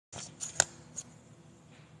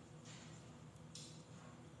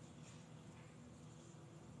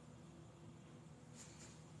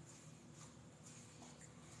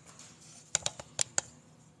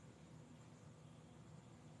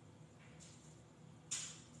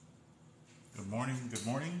morning, good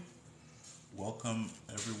morning. Welcome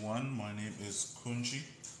everyone. My name is Kunchi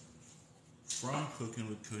from Cooking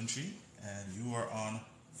with Kunchi, and you are on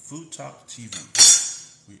Food Talk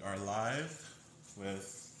TV. We are live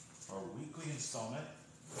with our weekly installment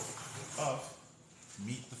of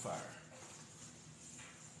Meet the Fire.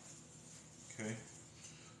 Okay.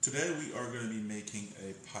 Today we are going to be making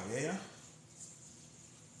a paella.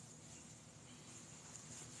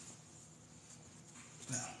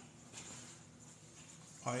 Now,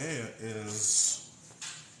 paella is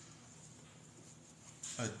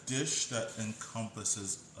a dish that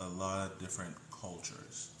encompasses a lot of different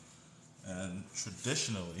cultures. And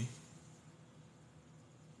traditionally,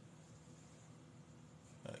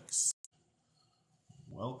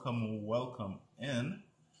 welcome in,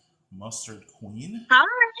 Mustard Queen. Hi,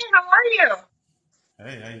 how are you?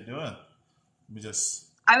 Hey, how you doing? Let me just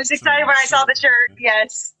I was show you excited my when I saw shirt the real shirt. quick.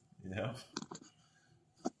 Yes. Yeah.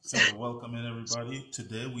 So welcome in everybody.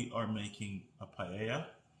 Today we are making a paella.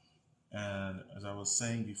 And as I was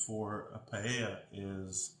saying before, a paella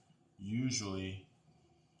is usually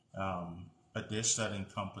a dish that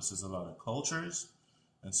encompasses a lot of cultures.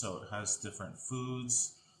 And so it has different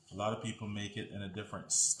foods. A lot of people make it in a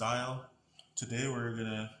different style. Today we're going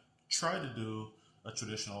to try to do a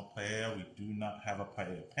traditional paella. We do not have a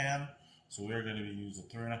paella pan. So we're going to use a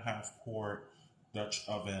 3.5 quart Dutch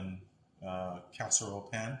oven casserole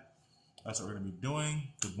pan. That's what we're going to be doing.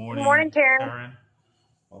 Good Good morning, morning, Karen. Karen.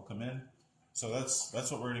 Welcome in. So that's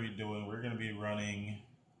what we're going to be doing. We're going to be running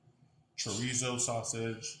chorizo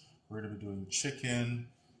sausage. We're going to be doing chicken.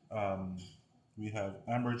 We have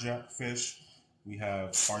amberjack fish. We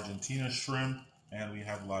have Argentina shrimp, and we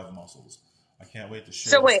have live mussels. I can't wait to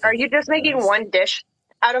share So this wait, are with you just you making guys. one dish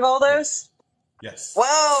out of all those? Yes. Yes.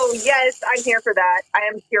 Whoa, yes, I'm here for that. I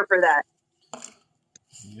am here for that.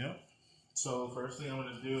 Yep. So first thing I'm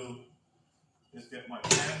going to do is get my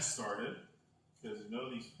pan started, because you know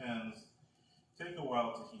these pans take a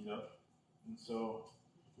while to heat up. And so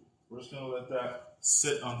we're just going to let that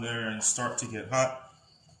sit on there and start to get hot.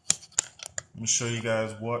 Let me show you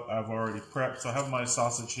guys what I've already prepped. So I have my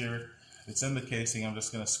sausage here. It's in the casing. I'm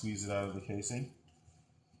just going to squeeze it out of the casing.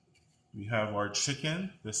 We have our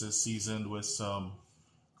chicken. This is seasoned with some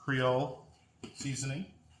Creole seasoning.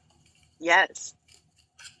 Yes.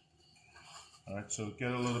 All right, so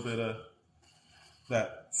get a little bit of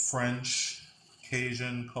that French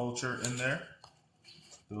Cajun culture in there.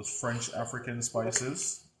 Those French African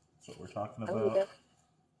spices. That's what we're talking Oh, about yeah.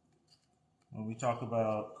 when we talk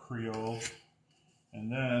about Creole. And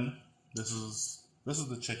then this is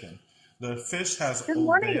the chicken. The fish has Good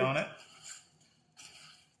Old Bay morning. on it.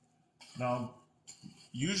 Now,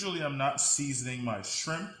 usually I'm not seasoning my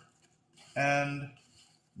shrimp and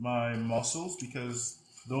my mussels because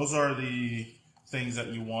those are the things that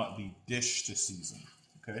you want the dish to season.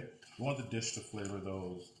 Okay? You want the dish to flavor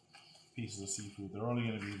those pieces of seafood. They're only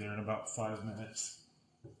going to be there in about 5 minutes.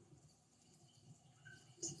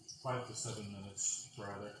 5 to 7 minutes,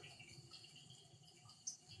 rather.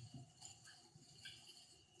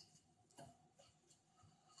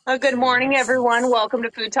 Good So morning, yes, everyone. Welcome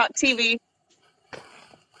to Food Talk TV.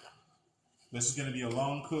 this is going to be a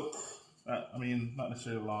long cook. I mean, not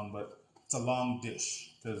necessarily long, but it's a long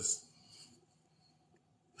dish because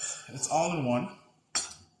it's all in one.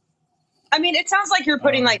 I mean, it sounds like you're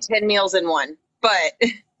putting like 10 meals in one, but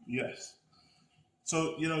Yes.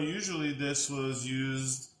 So, usually this was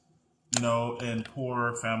used, in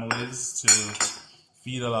poor families to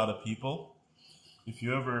feed a lot of people. If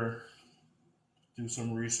you ever do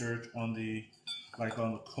some research on the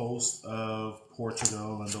coast of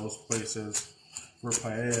Portugal and those places where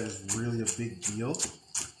paella is really a big deal,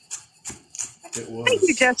 it thank you,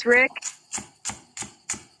 was. Jess Rick.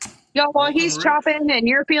 Y'all, while Welcome, he's Rick. chopping and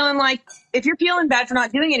you're feeling like, if you're feeling bad for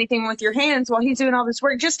not doing anything with your hands while he's doing all this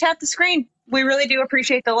work, just tap the screen. We really do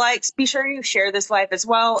appreciate the likes. Be sure you share this live as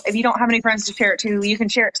well. If you don't have any friends to share it to, you can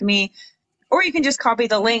share it to me, or you can just copy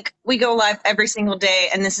the link. We go live every single day,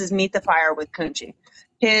 and this is Meet the Fire with Kunchi.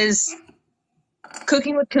 His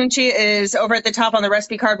Cooking with Kunchi is over at the top on the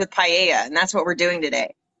recipe card with paella, and that's what we're doing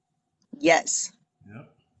today. Yes. Yep,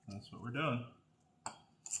 that's what we're doing.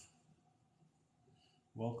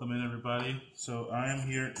 Welcome in, everybody. So I am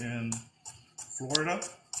here in Florida.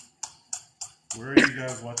 Where are you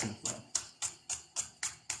guys watching from?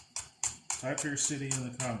 Type your city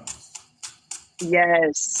in the comments.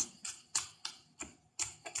 Yes.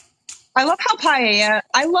 I love how paella,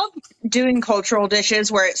 I love doing cultural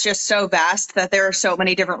dishes where it's just so vast that there are so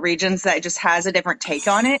many different regions that it just has a different take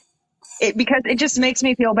on it. Because it just makes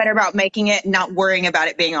me feel better about making it and not worrying about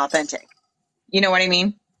it being authentic. You know what I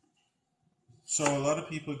mean? So a lot of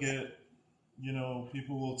people get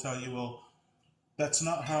people will tell you, well, that's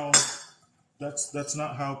not how that's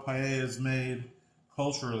not how paella is made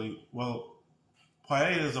culturally. Well,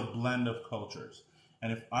 paella is a blend of cultures.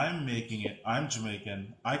 And if I'm making it, I'm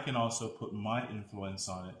Jamaican, I can also put my influence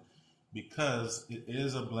on it because it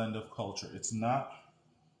is a blend of culture. It's not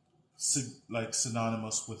like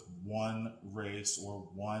synonymous with one race or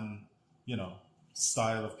one, you know,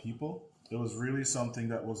 style of people. It was really something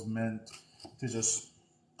that was meant to just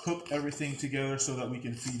cook everything together so that we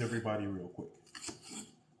can feed everybody real quick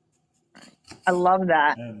I love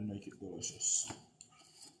that. and make it delicious.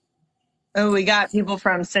 Oh, we got people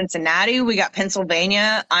from Cincinnati. We got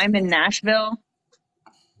Pennsylvania. I'm in Nashville.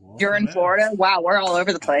 You're Welcome in in. Florida. Wow, we're all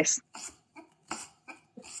over the place.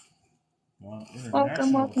 Well, Welcome,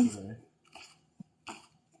 international welcome. today.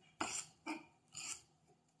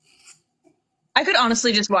 I could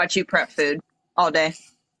honestly just watch you prep food all day.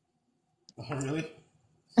 Oh, really?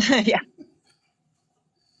 Yeah.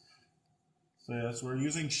 So yes, we're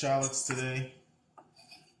using shallots today.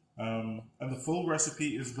 And the full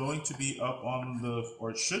recipe is going to be up on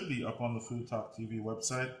or it should be up on the Food Talk TV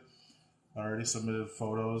website. I already submitted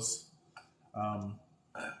photos.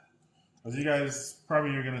 As you guys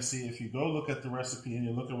probably are going to see, if you go look at the recipe and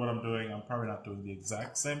you look at what I'm doing, I'm probably not doing the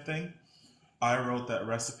exact same thing. I wrote that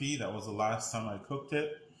recipe. That was the last time I cooked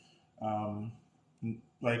it. Um,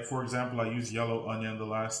 like, for example, I used yellow onion the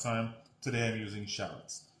last time. Today I'm using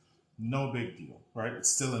shallots. No big deal, right? It's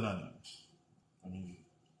still an onion. I mean,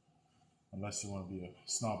 unless you want to be a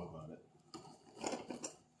snob about it.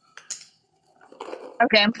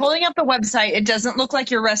 Okay, I'm pulling up the website. It doesn't look like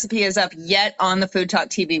your recipe is up yet on the Food Talk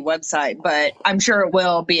TV website, but I'm sure it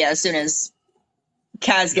will be as soon as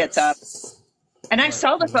Kaz gets up. Yes. And I Right,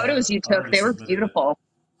 saw the because photos you I took. already They were submitted it. beautiful.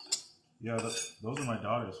 Yeah, those are my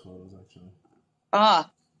daughter's photos, actually. Ah,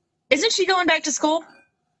 isn't she going back to school?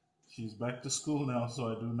 She's back to school now, so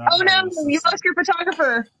I do not Oh have an no, you assistant. lost your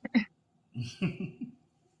photographer.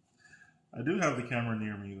 I do have the camera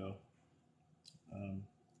near me, though.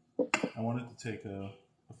 I wanted to take a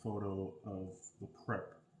photo of the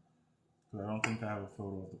prep, because I don't think I have a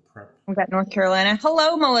photo of the prep. We got North Carolina.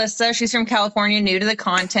 Hello, Melissa. She's from California, new to the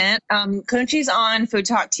content. Kunchi's on Food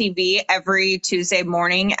Talk TV every Tuesday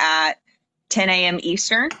morning at 10 a.m.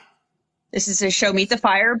 Eastern. This is a show, Meet the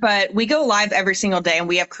Fire, but we go live every single day and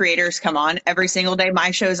we have creators come on every single day.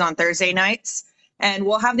 My show's on Thursday nights, and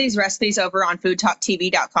we'll have these recipes over on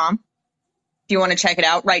foodtalktv.com if you want to check it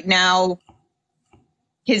out. Right now,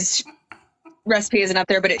 his recipe isn't up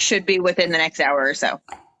there, but it should be within the next hour or so.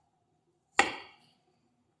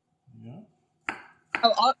 Yeah.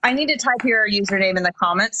 Oh, I need to type your username in the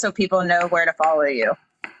comments so people know where to follow you.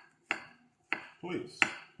 Please.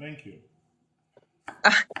 Thank you.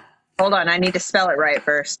 Hold on, I need to spell it right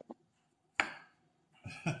first.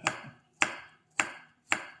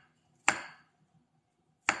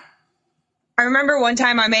 I remember one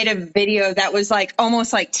time I made a video that was like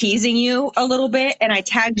almost like teasing you a little bit, and I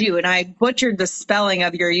tagged you and I butchered the spelling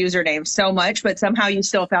of your username so much, but somehow you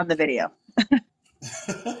still found the video.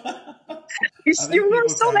 I think You were people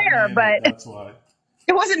still tag me there, in it, but that's why.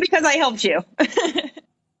 it wasn't because I helped you.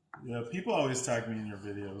 Yeah, people always tag me in your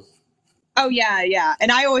videos. Oh, yeah.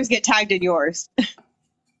 And I always get tagged in yours.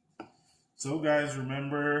 So, guys,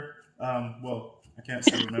 remember, well, I can't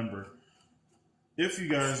say remember. If you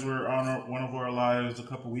guys were on one of our lives a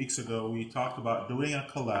couple weeks ago, we talked about doing a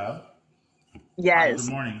collab. Hi, good Yes.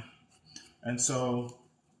 morning. And so,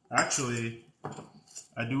 actually,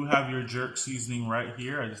 I do have your jerk seasoning right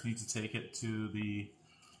here. I just need to take it to the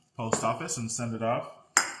post office and send it off.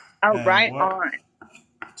 Oh, And right what on.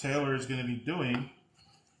 Taylor is going to be doing,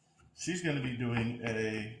 she's going to be doing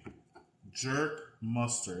a jerk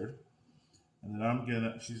mustard. And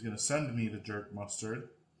then she's going to send me the jerk mustard.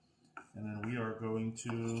 And then we are going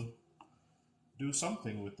to do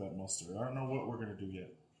something with that mustard. I don't know what we're going to do yet.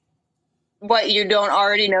 What, you don't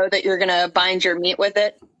already know that you're going to bind your meat with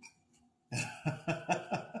it?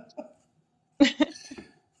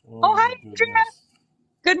 Oh, hi, Andrea.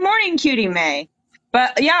 Good morning, Cutie May.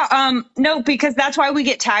 But yeah, no, because that's why we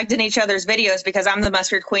get tagged in each other's videos, because I'm the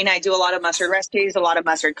mustard queen. I do a lot of mustard recipes, a lot of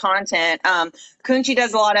mustard content. Kunchi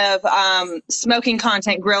does a lot of smoking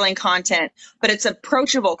content, grilling content, but it's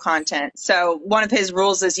approachable content. So one of his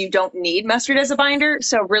rules is you don't need mustard as a binder.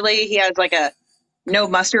 So really he has like a no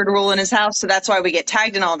mustard rule in his house. So that's why we get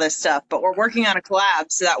tagged in all this stuff. But we're working on a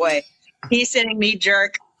collab. So that way he's sending me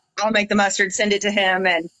jerk. I'll make the mustard, send it to him.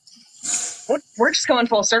 And we're just going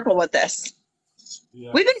full circle with this.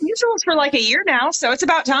 Yeah. We've been mutuals for like a year now, so it's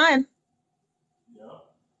about time. Yeah.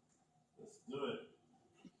 Let's do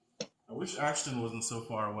it. I wish Ashton wasn't so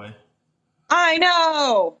far away. I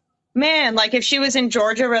know. Man, like if she was in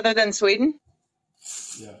Georgia rather than Sweden.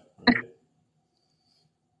 Yeah, right.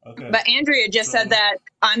 Okay, But Andrea just said so that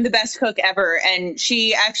I'm the best cook ever, and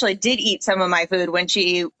she actually did eat some of my food when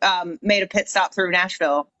she made a pit stop through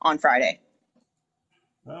Nashville on Friday.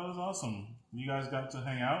 that was awesome. You guys got to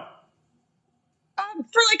hang out.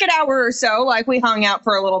 For like an hour or so, like we hung out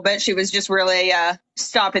for a little bit. She was just really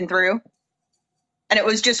stopping through, and it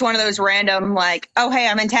was just one of those random, like, "Oh, hey,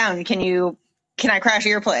 I'm in town. Can I crash at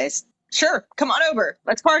your place? Sure, come on over.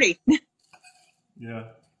 Let's party." Yeah.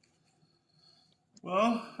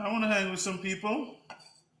 Well, I want to hang with some people.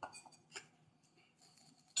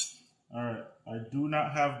 All right. I do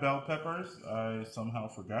not have bell peppers. I somehow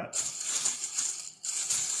forgot.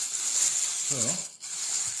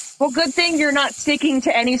 So, Well, good thing you're not sticking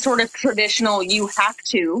to any sort of traditional "you have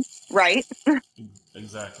to," right?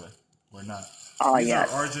 exactly. We're not. Oh These are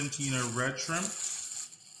yes. Argentina red shrimp.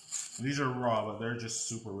 These are raw, but they're just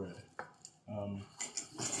super red. Um,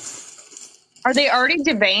 Are they already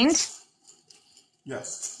deveined?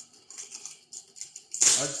 yes.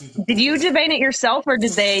 I just need to Did pull you them. devein it yourself, or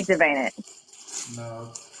did they devein it?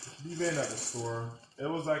 No, you made at the store. It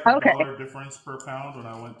was like a Okay. dollar difference per pound when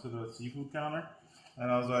I went to the seafood counter,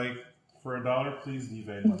 and I was like, for a dollar, please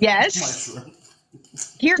devein my Yes. shrimp.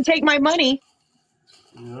 Here, take my money.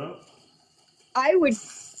 Yep. I would.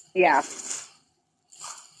 Yeah.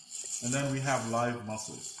 And then we have live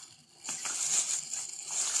mussels.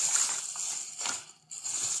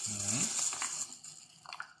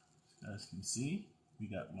 As you can see, we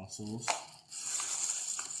got mussels.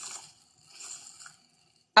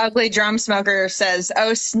 Ugly drum smoker says,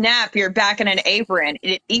 "Oh snap! You're back in an apron.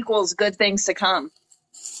 It equals good things to come."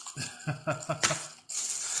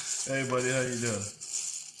 Hey, buddy, how you doing?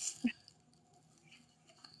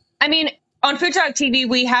 I mean, on Food Talk TV,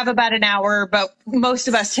 we have about an hour, but most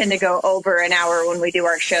of us tend to go over an hour when we do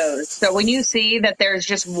our shows. So when you see that there's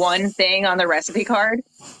just one thing on the recipe card,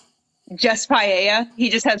 just paella, he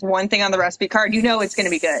just has one thing on the recipe card, you know it's going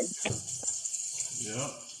to be good.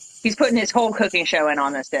 Yep. He's putting his whole cooking show in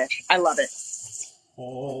on this dish. I love it.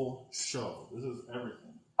 Whole show. This is everything.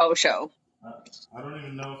 Oh, show. I don't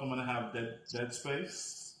even know if I'm gonna have dead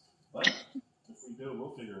space, but if we do,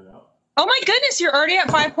 we'll figure it out. Oh my goodness, you're already at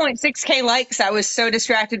 5.6K likes. I was so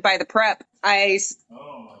distracted by the prep. Oh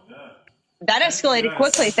my god! That Thank you escalated guys.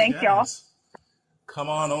 quickly. Thank you Thanks, y'all. guys. Come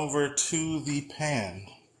on over to the pan.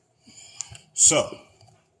 So,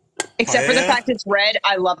 Except for the paella. fact it's red.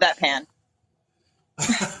 I love that pan.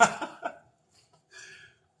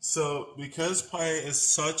 So, because paella is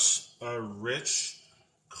such a rich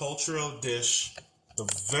cultural dish, the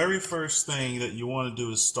very first thing that you want to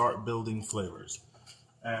do is start building flavors.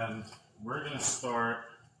 And we're going to start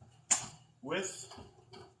with,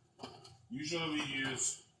 usually we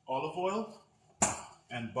use olive oil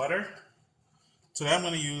and butter. Today I'm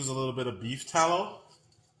going to use a little bit of beef tallow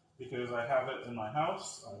because I have it in my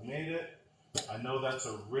house. I made it. I know that's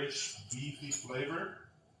a rich, beefy flavor.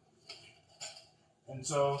 And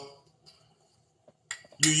so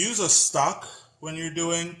you use a stock when you're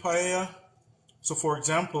doing paella. So for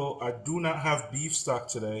example, I do not have beef stock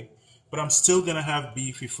today, but I'm still going to have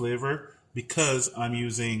beefy flavor because I'm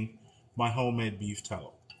using my homemade beef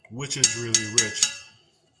tallow, which is really rich,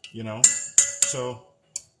 you know? So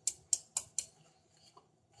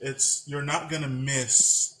you're not going to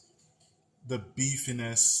miss the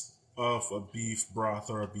beefiness of a beef broth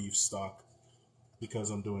or a beef stock because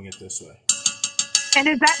I'm doing it this way. And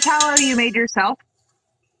is that tallow you made yourself?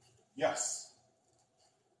 Yes.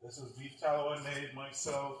 This is beef tallow I made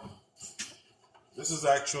myself. This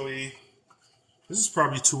is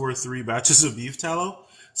probably 2 or 3 batches of beef tallow.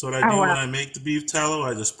 So what I Oh, do wow. when I make the beef tallow,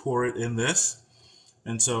 I just pour it in this.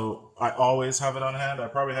 And so I always have it on hand. I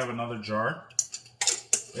probably have another jar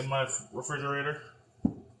in my refrigerator.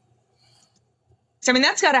 So, I mean,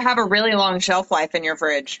 that's got to have a really long shelf life in your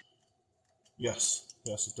fridge. Yes.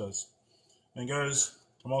 Yes, it does. And guys,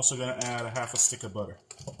 I'm also going to add a half a stick of butter.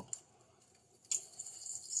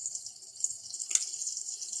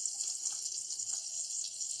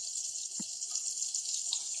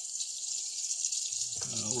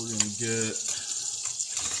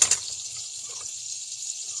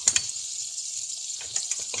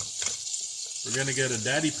 We're going to get a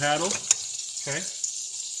daddy paddle. Okay.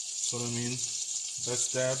 So what I mean,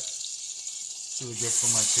 best dad. This is a gift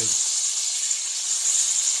from my kids.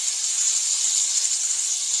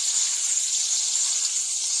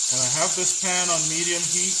 And I have this pan on medium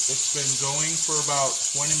heat. It's been going for about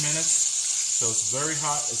 20 minutes. So it's very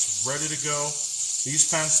hot. It's ready to go.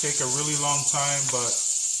 These pans take a really long time, but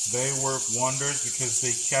they work wonders because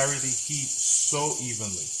they carry the heat so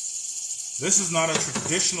evenly. This is not a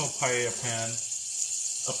traditional paella pan.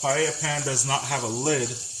 A paella pan does not have a lid,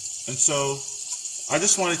 and so I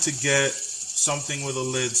just wanted to get something with a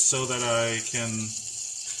lid so that I can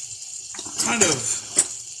kind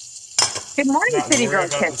of Good morning, not City worry Girl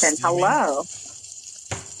about the Kitchen. steaming. Hello.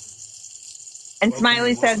 And Welcome Smiley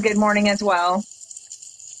in, said good morning as well.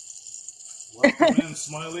 welcome in,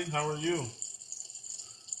 Smiley. How are you?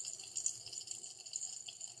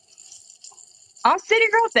 Oh, City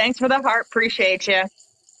Girl, thanks for the heart. Appreciate you.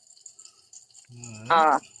 All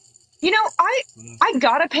right. Uh, I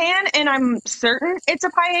got a pan and I'm certain it's a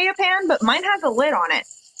paella pan, but mine has a lid on it.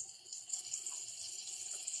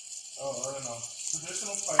 Oh, I don't know.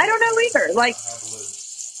 Traditional I paella don't know pans either. do not Like, have a lid.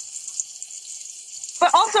 but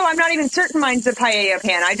also I'm not even certain mine's a paella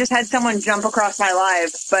pan. I just had someone jump across my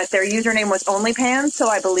live, but their username was only pan, so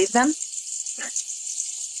I believe them.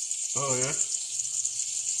 Oh yeah.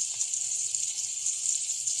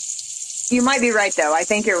 You might be right though. I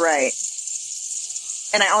think you're right.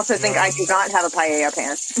 And I also think I do not have a paella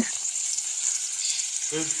pan.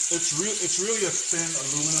 It's really a thin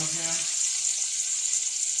aluminum pan,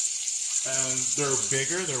 and they're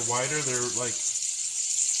bigger, they're wider, they're like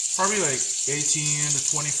probably like 18 to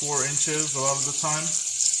 24 inches a lot of the time.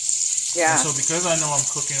 And Yeah. so because I know I'm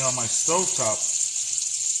cooking on my stovetop,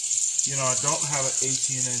 I don't have an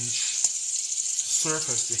 18-inch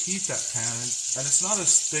surface to heat that pan, and it's not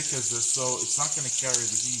as thick as this, so it's not going to carry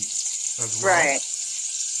the heat as well. Right.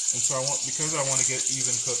 And so because I want to get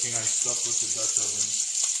even cooking, I stuck with the Dutch oven.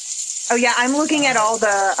 Oh yeah, I'm looking at all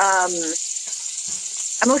the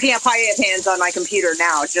I'm looking at paella pans on my computer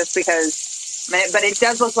now just because, but it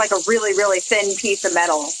does look like a really, really thin piece of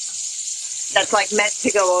metal that's like meant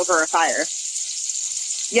to go over a fire.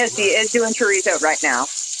 Yes, he is doing chorizo right now.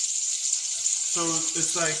 So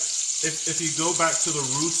it's like, if you go back to the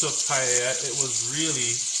roots of paella, it was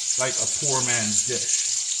really like a poor man's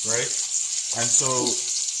dish, right? And so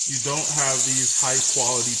you don't have these high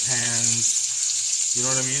quality pans, you know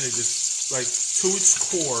what I mean? It just, like, to its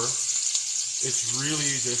core, it's really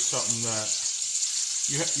just something that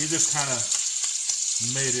you just kind of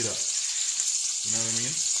made it up. You know what I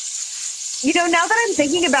mean? Now that I'm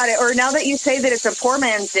thinking about it, or now that you say that it's a poor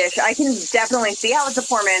man's dish, I can definitely see how it's a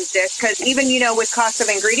poor man's dish because even, with cost of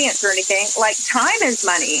ingredients or anything, like time is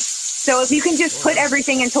money. So if you can just put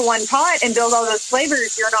everything into one pot and build all those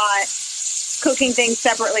flavors, you're not cooking things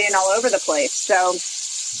separately and all over the place. So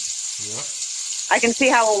I can see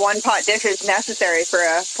how a one pot dish is necessary for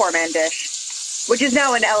a poor man dish, which is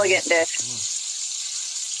now an elegant dish.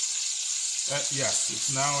 Yes,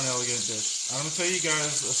 it's now an elegant dish. I'm going to tell you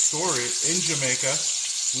guys a story. In Jamaica,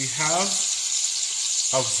 we have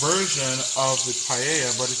a version of the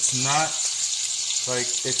paella, but it's not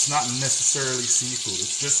necessarily seafood.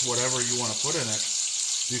 It's just whatever you want to put in it.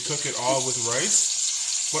 You cook it all with rice.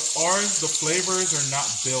 But ours, the flavors are not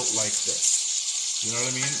built like this. You know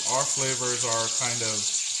what I mean? Our flavors are kind of,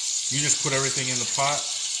 you just put everything in the pot,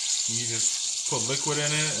 you just put liquid in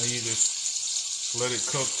it, and you just let it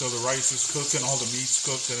cook till the rice is cooked and all the meat's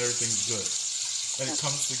cooked and everything's good. And it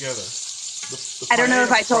comes together. I don't know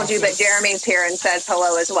if I told you, but Jeremy's here and says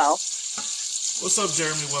hello as well. What's up,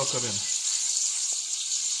 Jeremy? Welcome in.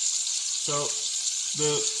 So,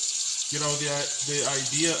 the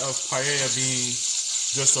idea of paella being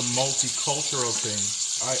just a multicultural thing,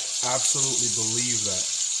 I absolutely believe that.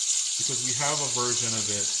 Because we have a version of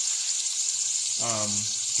it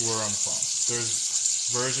where I'm from.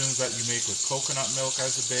 There's versions that you make with coconut milk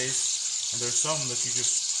as a base, and there's some that you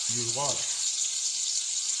just use water.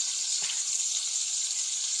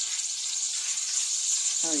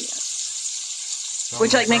 Oh yeah.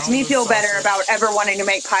 Which makes me feel better about ever wanting to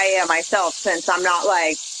make paella myself, since I'm not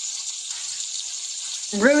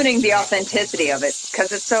ruining the authenticity of it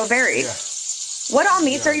because it's so varied. Yeah. What all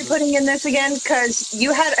meats are you putting in this again? Because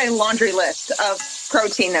you had a laundry list of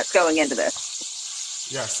protein that's going into this.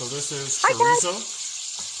 Yeah, so this is chorizo.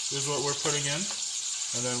 This is what we're putting in.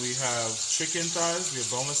 And then we have chicken thighs. We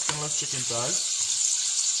have boneless, skinless chicken thighs.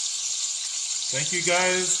 Thank you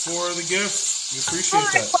guys for the gifts. We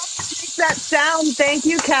appreciate that. Make that sound. Thank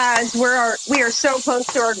you, Kaz. We are so close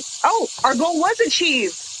to our goal was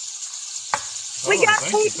achieved. We got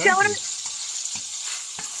 8 donuts.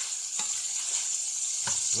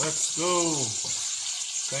 Let's go.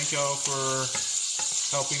 Thank y'all for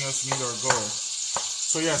helping us meet our goal.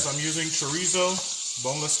 So yes, I'm using chorizo,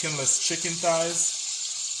 boneless, skinless chicken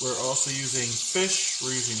thighs. We're also using fish,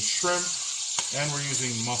 we're using shrimp, and we're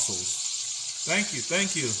using mussels. Thank you.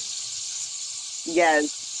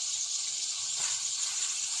 Yes.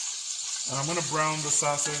 And I'm going to brown the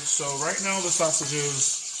sausage. So right now the sausage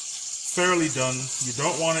is fairly done. You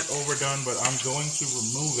don't want it overdone, but I'm going to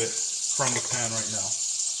remove it from the pan right now.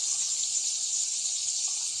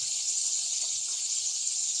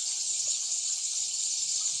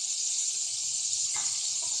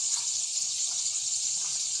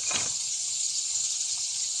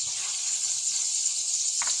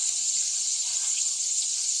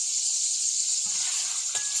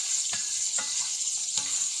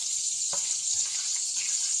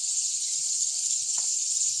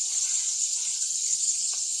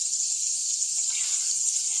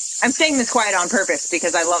 I'm saying this quiet on purpose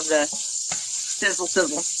because I love the sizzle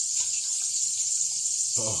sizzle.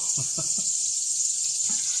 Oh.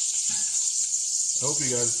 I hope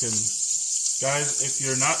you guys can. Guys, if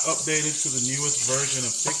you're not updated to the newest version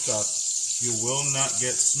of TikTok, you will not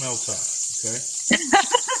get smell talk, okay?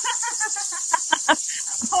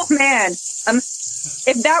 Oh man.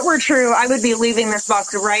 If that were true, I would be leaving this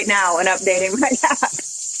box right now and updating my app.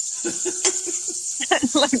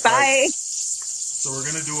 Like, All right, bye. so we're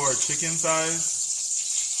going to do our chicken thighs.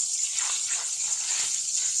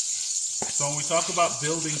 So when we talk about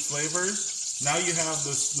building flavors, now you have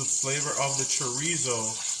the flavor of the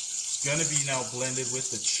chorizo going to be now blended with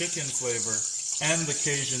the chicken flavor and the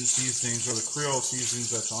Cajun seasonings or the Creole seasonings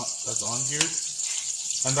that's on here.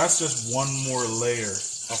 And that's just one more layer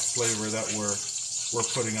of flavor that we're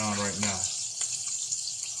putting on right now.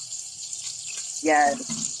 Yeah.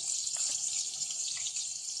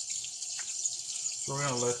 So we're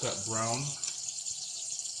going to let that brown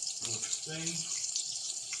thing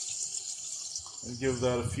and give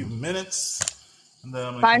that a few minutes. And then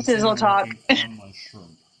I'm going to Bye, continue sizzle talk. working on my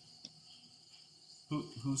shrimp.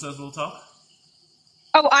 Who says we'll talk?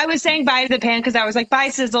 Oh, I was saying bye to the pan because I was like, bye,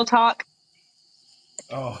 sizzle talk.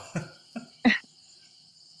 Oh.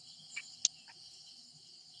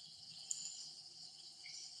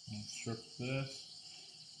 Let's strip this.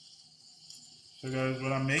 So guys,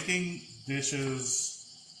 when I'm making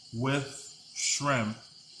dishes with shrimp,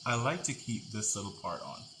 I like to keep this little part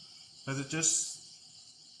on. Because it just,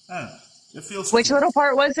 I don't know, it feels Which cool. little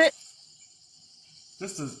part was it?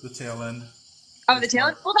 Just the tail end. Oh, the This tail?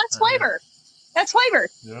 part Well, that's right here. flavor. That's flavor.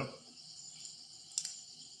 Yep.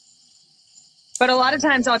 But a lot of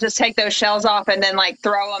times I'll just take those shells off and then like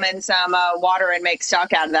throw them in some water and make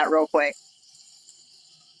stock out of that real quick.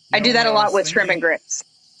 You I know do that what a I lot was with shrimp and thinking? grits.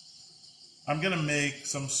 I'm going to make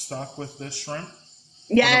some stock with this shrimp.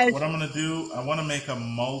 Yes. What I'm going to do, I want to make a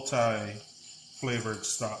multi-flavored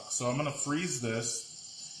stock. So I'm going to freeze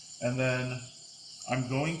this, and then I'm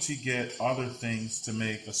going to get other things to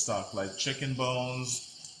make a stock, like chicken bones,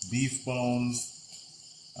 beef bones,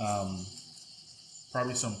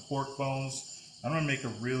 probably some pork bones. I'm going to make a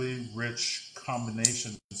really rich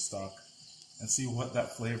combination stock and see what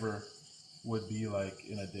that flavor would be like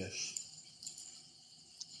in a dish.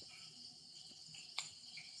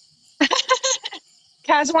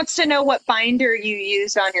 Kaz wants to know what binder you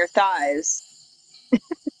used on your thighs.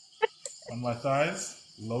 On my thighs,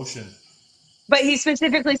 lotion. But he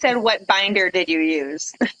specifically said, what binder did you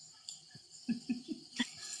use?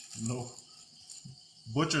 No,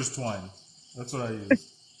 butcher's twine. That's what I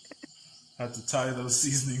use. Had to tie those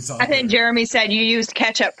seasonings I on think there. Jeremy said you used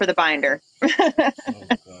ketchup for the binder. Oh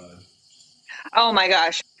God. Oh my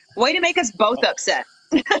gosh. Way to make us both upset.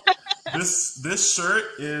 This shirt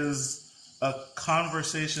is a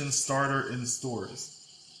conversation starter in stores.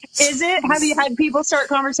 Is it? Have you had people start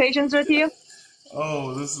conversations with you?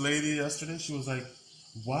 Oh, this lady yesterday, she was like,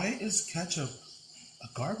 "Why is ketchup a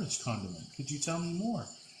garbage condiment? Could you tell me more?"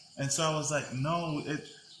 And so I was like, "No,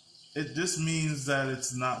 it just means that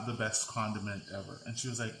it's not the best condiment ever." And she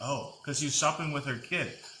was like, "Oh," because she's shopping with her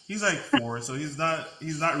kid. He's like 4, so he's not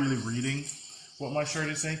really reading what my shirt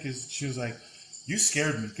is saying. Because she was like, "You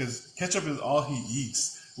scared me," because ketchup is all he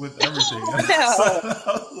eats with everything. Oh And so no.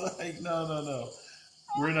 I was like, "No,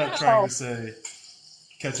 we're not trying Oh to say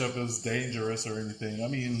ketchup is dangerous or anything. I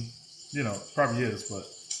mean, probably is, but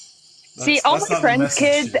see, all that's my not the friends' message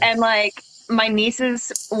kids here." and like my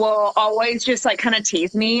nieces will always just like kind of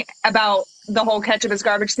tease me about the whole ketchup is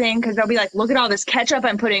garbage thing because they'll be like, look at all this ketchup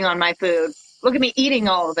I'm putting on my food. Look at me eating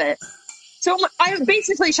all of it. So I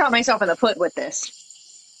basically shot myself in the foot with this.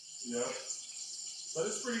 Yeah, but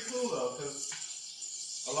it's pretty cool though, because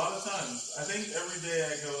a lot of times, I think every day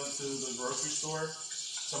I go into the grocery store,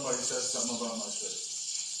 somebody says something about my shirt.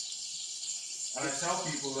 And I tell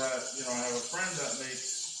people that, I have a friend that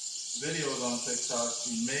makes videos on TikTok.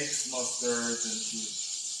 She makes mustards, and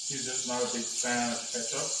she's just not a big fan of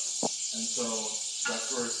ketchup. And so that's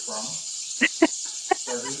where it's from.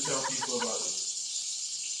 So I do tell people about it.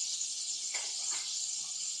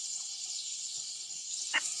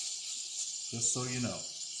 Just so you know.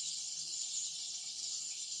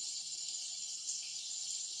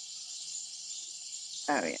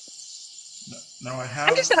 Oh yeah. Now I I'm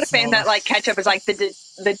have just not a fan smaller. that like ketchup is like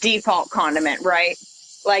the default condiment, right?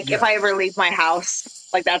 Like if Yeah, I ever leave my house,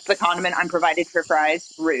 like that's the condiment I'm provided for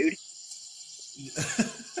fries. Rude.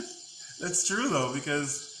 that's true though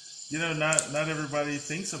because not everybody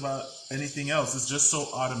thinks about anything else. It's just so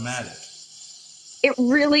automatic. It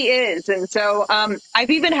really is. And so I've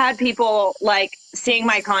even had people like seeing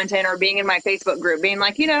my content or being in my Facebook group being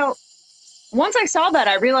like, once I saw that,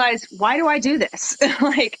 I realized, why do I do this?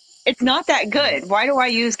 Like, it's not that good. Why do I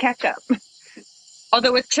use ketchup?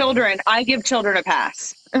 Although with children, I give children a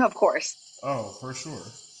pass, of course. Oh, for sure.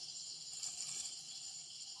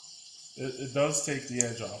 It does take the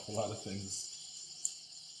edge off a lot of things.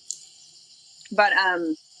 But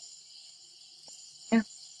yeah.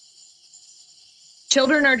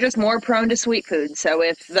 Children are just more prone to sweet food. So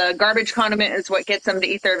if the garbage condiment is what gets them to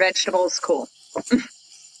eat their vegetables, cool.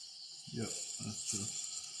 Yep, that's true.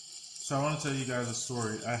 So I want to tell you guys a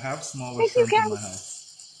story. I have smaller Thank you, shrimp in my guys.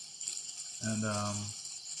 house, and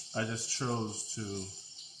I just chose to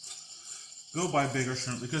go buy bigger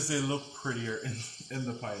shrimp because they look prettier in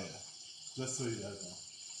the paella. Just so you guys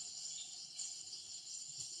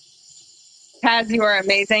know. Kaz, you are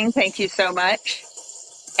amazing. Thank you so much.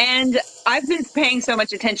 And I've been paying so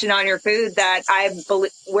much attention on your food that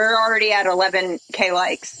we're already at 11K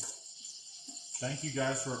likes. Thank you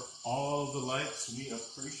guys for all the likes. We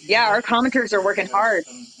appreciate Yeah, our it. commenters are working You guys hard.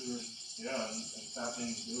 coming through and tapping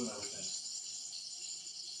and doing everything.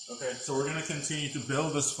 Okay, so we're gonna continue to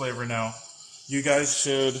build this flavor now. You guys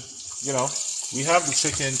should, we have the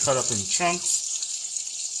chicken cut up in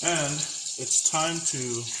chunks, and it's time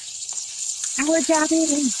to Our job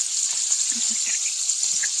is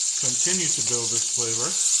continue to build this flavor.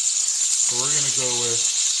 So we're gonna go with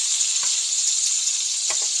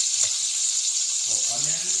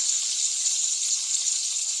onions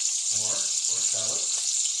or salad.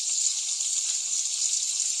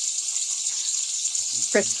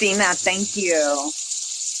 Christina. Thank you.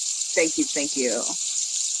 Thank you. Thank you.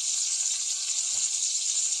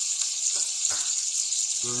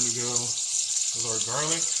 We're gonna go with our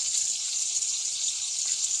garlic.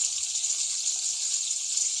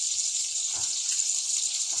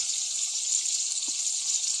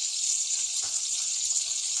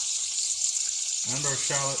 And our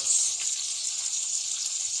shallots.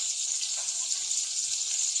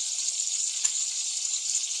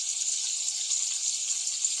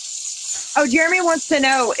 Oh, Jeremy wants to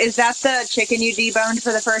know, is that the chicken you deboned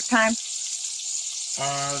for the first time? No.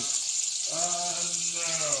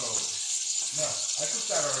 No, I cooked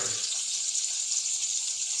that already.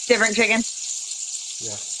 Different chicken?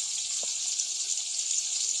 Yeah.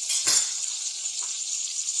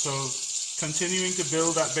 So, continuing to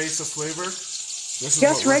build that base of flavor, this is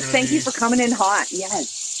Yes, what we're Rick, going to thank be. you for coming in hot.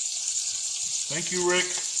 Yes. Thank you, Rick.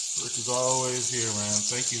 Rick is always here, man.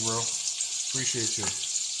 Thank you, bro. Appreciate you.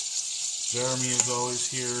 Jeremy is always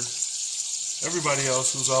here. Everybody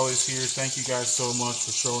else who's always here, thank you guys so much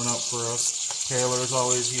for showing up for us. Taylor is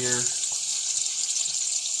always here.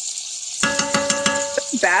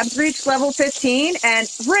 Babs reached level 15, and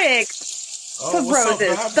Rick, Oh, what's up,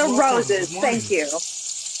 Babs? the Welcome. roses, Good morning. thank you.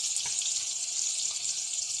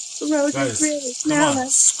 The roses Guys, really come smell on. like.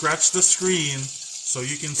 Scratch the screen so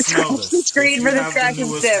you can smell Scratch the this. screen If for you the have the scratch and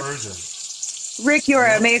newest sniff. version. Rick, you are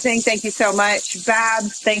Yep. amazing. Thank you so much.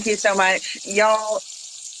 Babs, thank you so much. Y'all,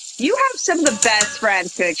 you have some of the best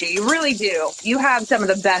friends, Kunchi. You really do. You have some of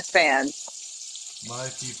the best fans. My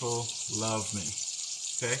people love me.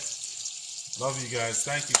 Okay? Love you guys.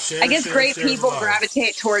 Thank you. I Share, guess share, great share the people live.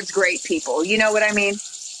 gravitate towards great people. You know what I mean?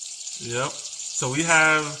 Yep. So we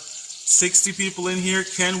have 60 people in here.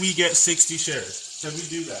 Can we get 60 shares? Can we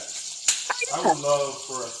do that? I would love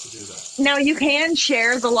for us to do that. Now, you can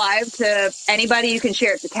share the live to anybody. You can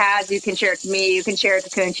share it to Kaz. You can share it to me. You can share it to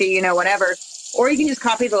Kunchi, whatever. Or you can just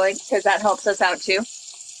copy the link because that helps us out too.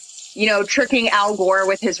 Tricking Al Gore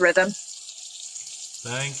with his rhythm.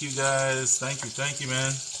 Thank you, guys. Thank you,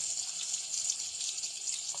 man.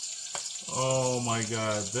 Oh, my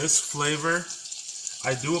God. This flavor,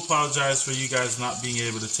 I do apologize for you guys not being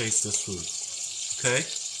able to taste this food. Okay?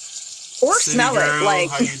 Or City smell girl, it. Like,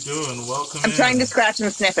 how you doing? Welcome I'm in. trying to scratch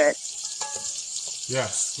and sniff it.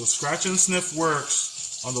 Yes, the scratch and sniff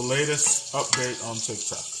works on the latest update on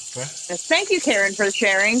TikTok. Okay. Yes, thank you, Karen, for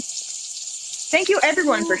sharing. Thank you,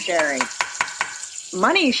 everyone, for sharing.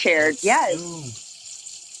 Money shared. Yes.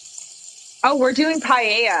 Oh, we're doing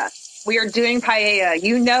paella. We are doing paella.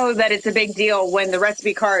 You know that it's a big deal when the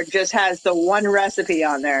recipe card just has the one recipe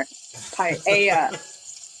on there. Paella.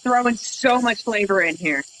 Throwing so much flavor in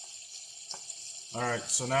here. All right,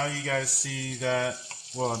 so now you guys see that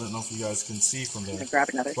Well, I don't know if you guys can see from I'm there, gonna grab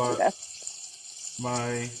another but soda.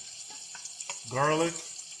 my garlic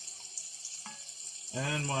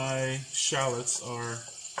and my shallots are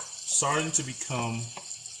starting to become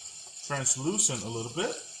translucent a little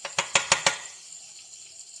bit.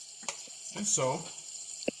 And so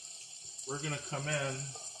we're going to come in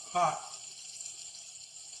hot.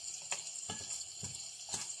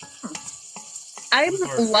 I'm With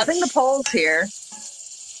our loving the fish. polls here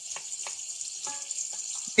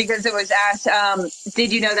because it was asked,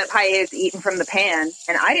 did you know that paella is eaten from the pan?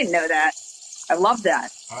 And I didn't know that. I love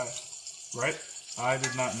that. Right? I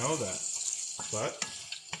did not know that. But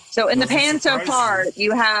So in the doesn't pan so surprise far,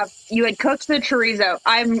 you. you had cooked the chorizo.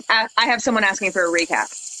 I have someone asking for a recap.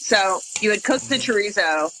 So you had cooked the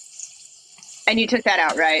chorizo and you took that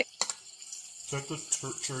out, right? Took the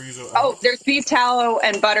chorizo Oh, out. there's beef tallow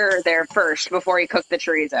and butter there first before you cook the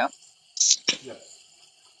chorizo. Yes.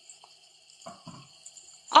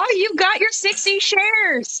 Oh, you got your 60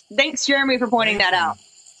 shares. Thanks, Jeremy, for pointing Thank that you. out.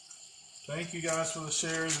 Thank you guys for the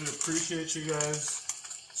shares. We appreciate you guys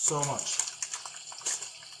so much.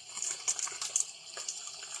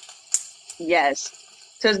 Yes.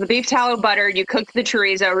 So it's the beef tallow butter. You cooked the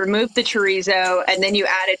chorizo, removed the chorizo, and then you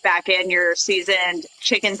added back in your seasoned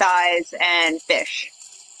chicken thighs and fish.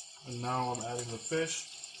 And now I'm adding the fish.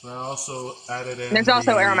 And I also added And in there's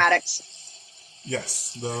also the, aromatics.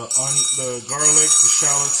 yes, the garlic, the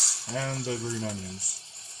shallots, and the green onions.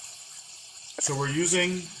 So we're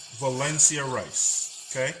using Valencia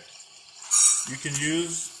rice, okay? You can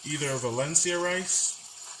use either Valencia rice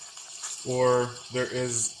or there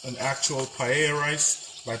is an actual paella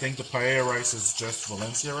rice, but I think the paella rice is just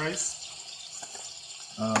Valencia rice.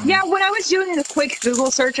 Yeah, when I was doing a quick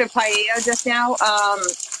Google search of paella just now,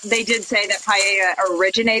 they did say that paella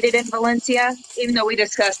originated in Valencia, even though we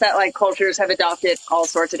discussed that like cultures have adopted all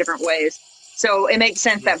sorts of different ways. So it makes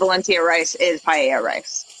sense that Yes, Valencia rice is paella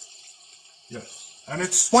rice. yes, and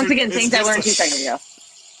it's Once again, it's things I just learned 2 seconds ago.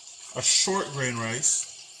 a short grain rice.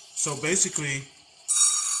 So basically,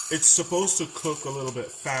 it's supposed to cook a little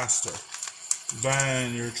bit faster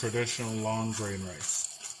than your traditional long grain rice.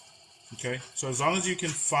 Okay, so as long as you can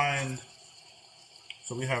find,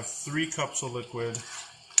 so we have 3 cups of liquid.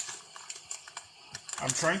 I'm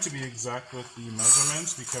trying to be exact with the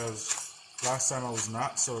measurements because last time I was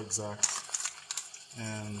not so exact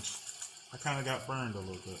and I kind of got burned a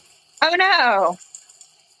little bit. Oh no!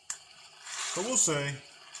 But we'll say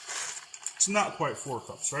it's not quite 4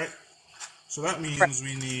 cups, right? So that Right. means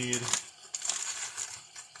we need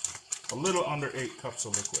a little under 8 cups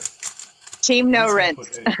of liquid. Team I'm no just going to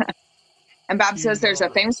rinse. put 8. And Bob says Team there's no a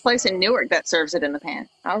famous rinse. place in Newark that serves it in the pan.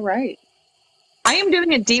 All right. I am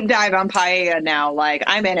doing a deep dive on paella now. Like,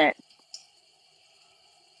 I'm in it.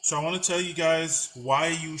 So I want to tell you guys why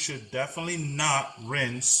you should definitely not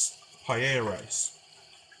rinse paella rice.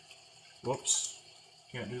 Whoops.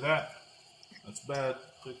 Can't do that. That's bad.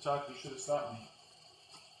 TikTok, you should have stopped me.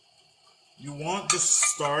 You want the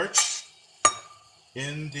starch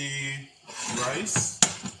in the rice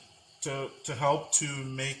to help to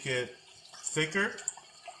make it thicker,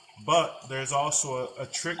 but there's also a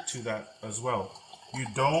trick to that as well. You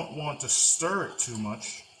don't want to stir it too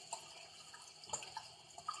much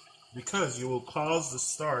because you will cause the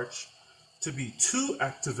starch to be too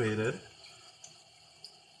activated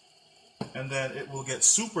and then it will get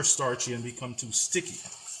super starchy and become too sticky.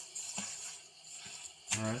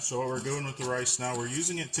 Alright, so what we're doing with the rice now, we're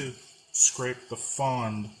using it to scrape the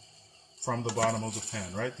fond from the bottom of the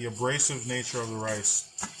pan, right? The abrasive nature of the rice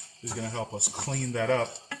is going to help us clean that up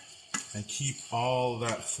and keep all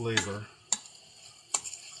that flavor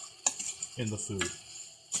in the food.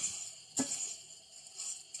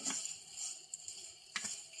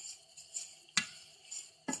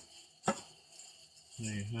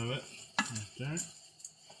 There you have it, right there.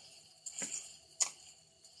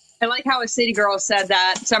 I like how a city girl said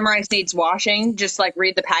that some rice needs washing. Just like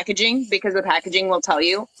read the packaging because the packaging will tell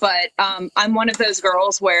you. But I'm one of those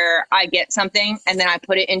girls where I get something and then I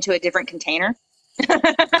put it into a different container.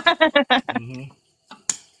 Mm-hmm.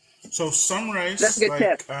 So some That's a rice,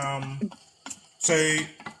 good tip. say,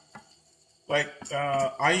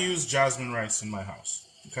 I use jasmine rice in my house.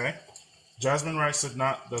 Okay, jasmine rice does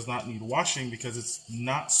not need washing because it's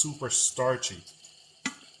not super starchy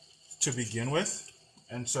to begin with,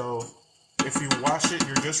 and so if you wash it,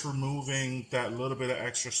 you're just removing that little bit of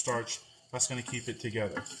extra starch that's going to keep it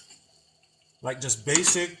together. Like just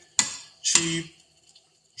basic, cheap,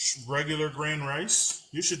 regular grain rice,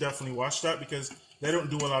 you should definitely wash that because they don't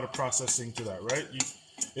do a lot of processing to that, right?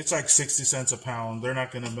 It's like 60 cents a pound. They're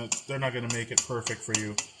not gonna make it perfect for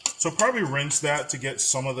you. So probably rinse that to get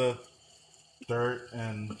some of the dirt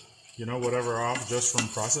and, whatever off just from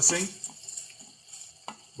processing.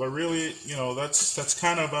 But really, that's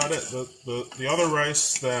kind of about it. The other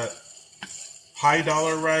rice, that high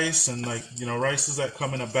dollar rice and rices that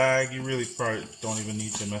come in a bag, you really probably don't even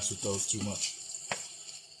need to mess with those too much.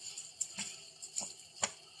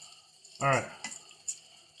 All right.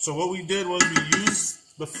 So what we did was we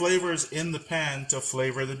used the flavors in the pan to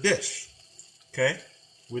flavor the dish. Okay?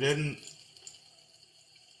 We didn't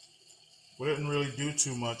really do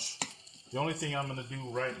too much. The only thing I'm going to do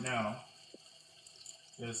right now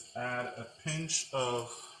is add a pinch of,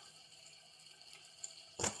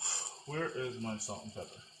 where is my salt and pepper?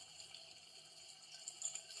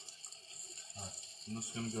 All right, I'm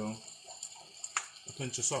just going to go a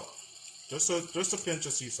pinch of salt. Just a pinch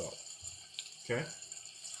of sea salt. Okay?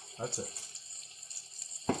 That's it.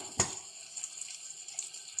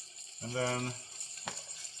 And then,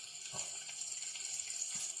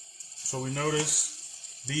 so we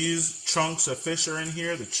notice these chunks of fish are in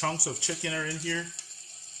here, the chunks of chicken are in here.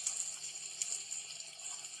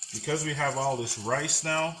 Because we have all this rice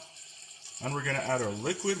now, and we're going to add our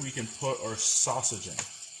liquid, we can put our sausage in.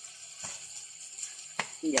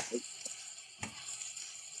 Yeah.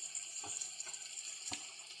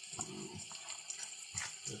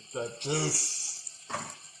 Get that juice.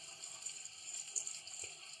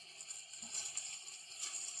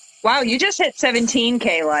 Wow, you just hit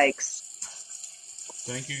 17K likes.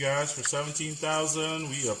 Thank you guys for 17,000.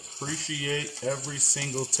 We appreciate every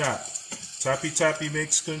single tap. Tappy tappy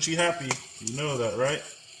makes Kunchi happy. You know that, right?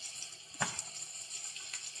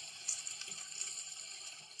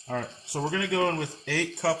 All right, so we're going to go in with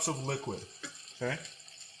 8 cups of liquid, okay?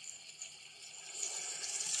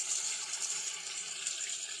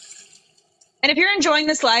 And if you're enjoying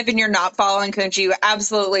this live and you're not following Kunchi, you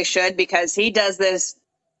absolutely should, because he does this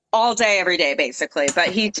all day, every day, basically. But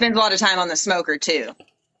he spends a lot of time on the smoker, too.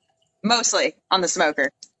 Mostly on the smoker.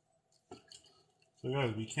 So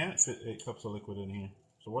guys, we can't fit 8 cups of liquid in here.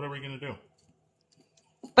 So what are we going to do?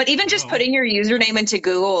 But even just putting your username into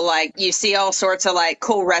Google, like, you see all sorts of, like,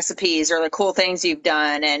 cool recipes or the cool things you've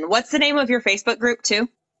done. And what's the name of your Facebook group, too?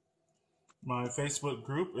 My Facebook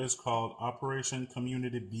group is called Operation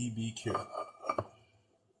Community BBQ.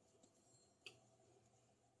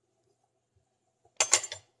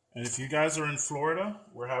 And if you guys are in Florida,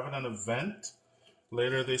 we're having an event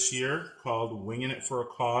later this year called Winging It for a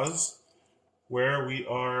Cause, where we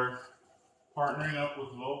are partnering up with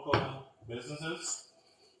local businesses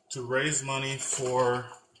to raise money for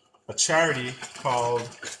a charity called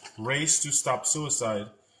Race to Stop Suicide.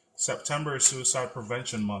 September is Suicide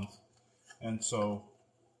Prevention Month. And so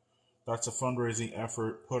that's a fundraising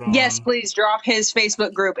effort put Yes, on please drop his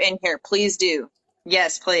Facebook group in here. Please do.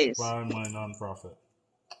 Yes, please. by my nonprofit.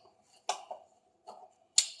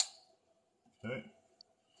 Okay.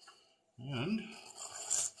 And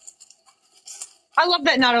I love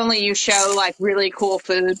that not only you show, like, really cool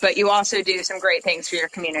food, but you also do some great things for your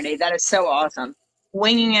community. That is so awesome.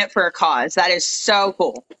 Winging it for a cause. That is so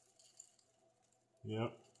cool.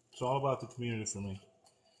 yep, it's all about the community for me.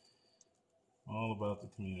 All about the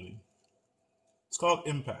community. It's called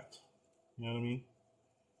impact. You know what I mean?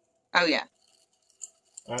 Oh, yeah.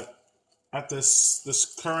 At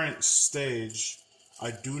this current stage,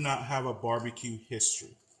 I do not have a barbecue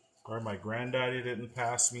history. Right? My granddaddy didn't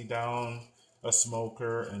pass me down a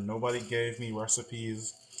smoker, and nobody gave me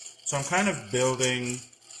recipes. So I'm kind of building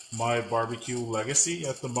my barbecue legacy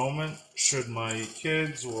at the moment. Should my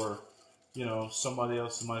kids or somebody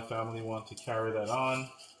else in my family want to carry that on,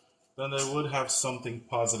 then they would have something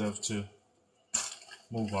positive to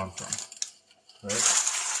move on from, right?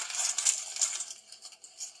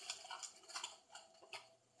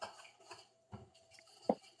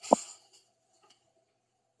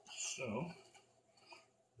 So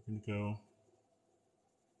we can go.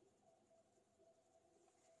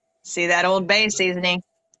 See that Old Bay seasoning?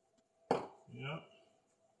 Yep.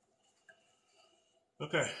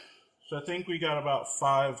 Okay, so I think we got about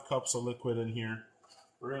 5 cups of liquid in here.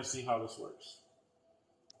 We're going to see how this works.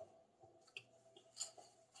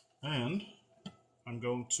 And I'm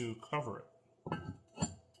going to cover it.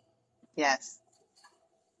 Yes.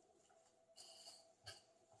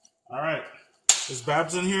 All right. Is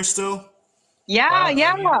Babs in here still? Yeah, Babs,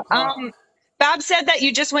 yeah. I need a clock. Bob said that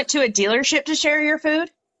you just went to a dealership to share your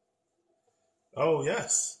food. Oh,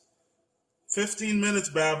 yes. 15 minutes,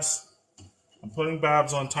 Babs. I'm putting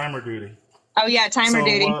Babs on timer duty. Oh, yeah, timer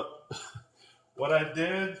duty. What I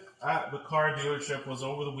did at the car dealership was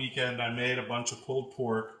over the weekend, I made a bunch of pulled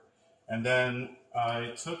pork, and then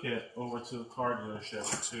I took it over to the car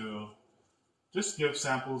dealership to just give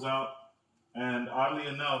samples out. And oddly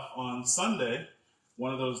enough, on Sunday,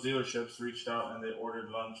 one of those dealerships reached out and they ordered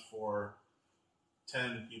lunch for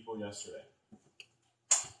 10 people yesterday.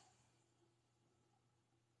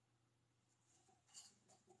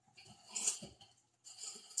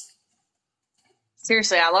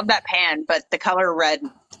 Seriously, I love that pan, but the color red.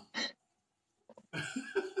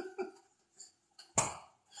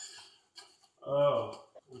 Oh,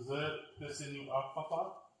 is that pissing you off,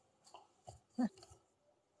 Papa?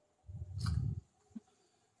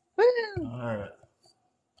 Woo! All right.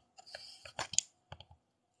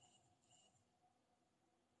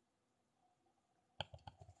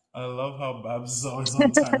 I love how Babs is always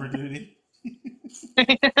on timer duty.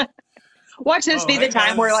 Watch this Oh, be the hey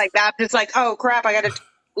time where guys. like Baptist's like, oh crap, I gotta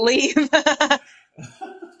leave.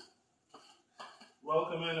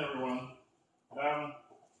 Welcome in, everyone. Um,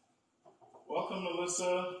 welcome,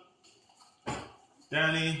 Melissa,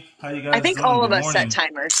 Danny. How you I guys think doing? all of Good us set morning.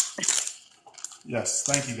 timers. Yes,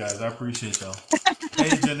 thank you guys. I appreciate that.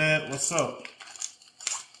 Hey, Jeanette, what's up?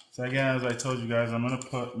 So again, as I told you guys, I'm gonna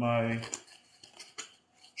put my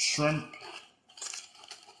shrimp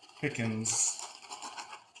pickings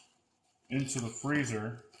into the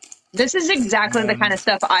freezer, This is exactly the kind and of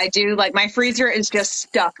stuff I do. Like my freezer is just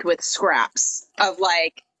stuffed with scraps of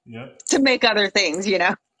like yep. to make other things, you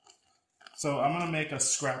know. So I'm gonna make a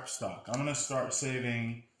scrap stock. I'm gonna start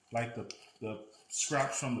saving like the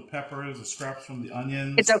scraps from the peppers, the scraps from the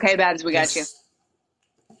It's onions, okay, Babs, we got you. just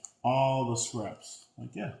all the scraps.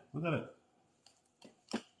 Like yeah, look at it.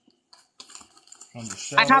 From the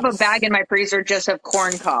I have a shallots. bag in my freezer just of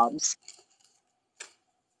corn cobs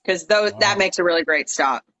because those that Wow, makes a really great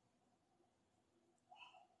stock.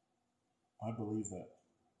 I believe that.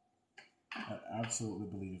 I absolutely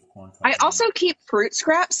believe corn I cobs are also good. keep fruit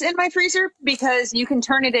scraps in my freezer because you can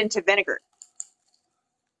turn it into vinegar.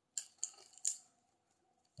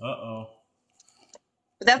 Uh-oh.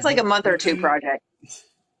 But that's like a month or Good two thing. project.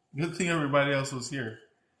 Good thing everybody else was here.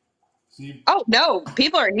 See, Oh no,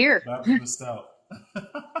 people are here. Babs missed out.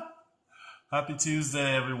 Happy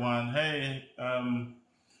Tuesday, everyone. Hey,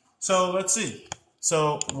 so let's see.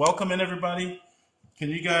 So welcome in, everybody. Can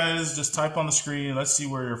you guys just type on the screen? Let's see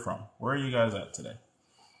where you're from. Where are you guys at today?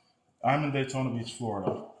 I'm in Daytona Beach,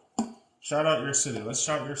 Florida. Shout out your city. Let's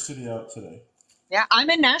shout your city out today. Yeah, I'm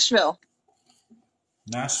in Nashville.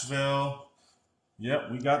 Nashville.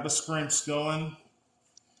 Yep, we got the scrimps going.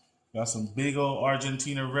 Got some big old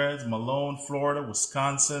Argentina Reds. Malone, Florida,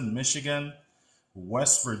 Wisconsin, Michigan,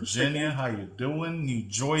 West Virginia. How you doing? New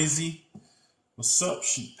Jersey. What's up,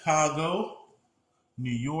 Chicago?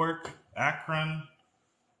 New York, Akron,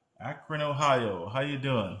 Ohio. How you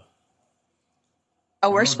doing?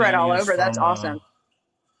 Oh, I we're know spread Danny all is over. That's from awesome.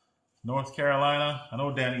 North Carolina. I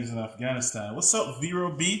know Danny's in Afghanistan. What's up,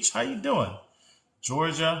 Vero Beach? How you doing?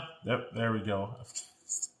 Georgia. Yep, there we go.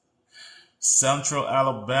 Central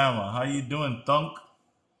Alabama. How you doing, Thunk?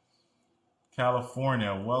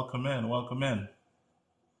 California. Welcome in. Welcome in.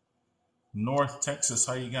 North Texas.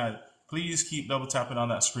 How you guys? Please keep double tapping on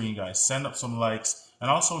that screen, guys. Send up some likes and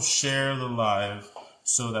also share the live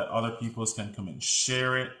so that other peoples can come in.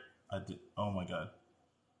 Share it. I did. Oh my God.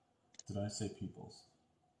 Did I say peoples?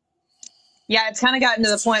 Yeah, it's kind of gotten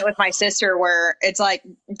to the point with my sister where it's like,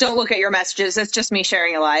 don't look at your messages. It's just me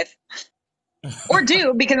sharing a live. Or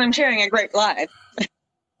do, because I'm sharing a great live.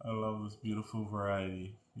 I love this beautiful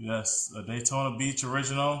variety. Yes, a Daytona Beach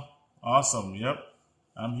original. Awesome. Yep.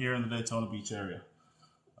 I'm here in the Daytona Beach area.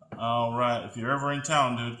 All right. If you're ever in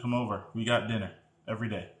town, dude, come over. We got dinner every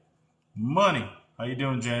day. Money. How you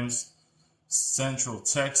doing, James? Central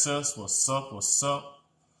Texas. What's up? What's up?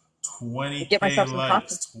 Get 20K myself some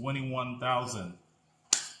coffee. likes. 21,000.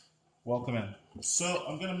 Welcome in. So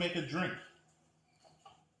I'm going to make a drink.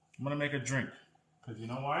 I'm going to make a drink. Because you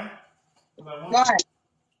know why? Because I want Why? to.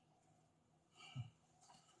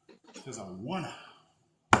 Because I want to.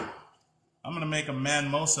 I'm going to make a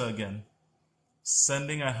manmosa again.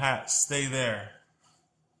 Sending a hat. Stay there.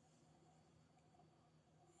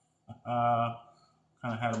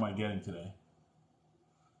 Kind of hat am I getting today?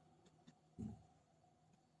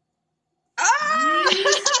 Ah!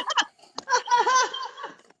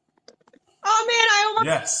 Oh man, I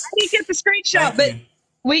Yes. didn't get the screenshot, Thank but you.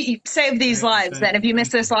 we save these Thank you. lives. Thank Then if you. you miss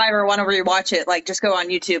Thank this you. live or want to rewatch it, like just go on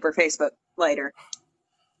YouTube or Facebook later.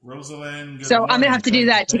 Rosalind, good So I'm gonna have morning. to do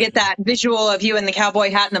Thank you. that to Thank get you. that visual of you in the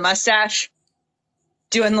cowboy hat and the mustache,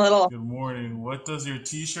 doing the little. Good morning. What does your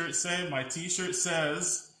t-shirt say? My t-shirt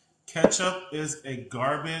says, ketchup is a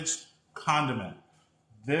garbage condiment.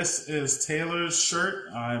 This is Taylor's shirt.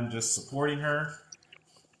 I'm just supporting her.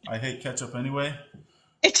 I hate ketchup anyway.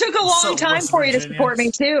 It took a What's long up, time West for you to Virginia? support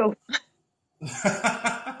me too.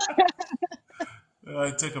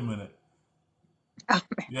 It took a minute. Oh,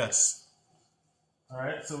 Yes. All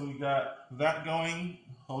right, so we got that going.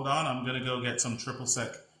 Hold on, I'm gonna go get some triple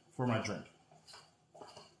sec for my drink.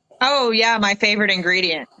 oh yeah, my favorite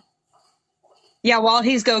ingredient. Yeah, while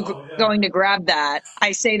he's Oh yeah. going to grab that,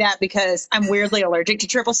 I say that because I'm weirdly allergic to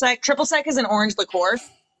triple sec. Triple sec is an orange liqueur,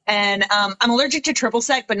 and I'm allergic to triple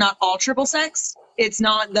sec, but not all triple secs. It's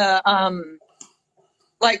not the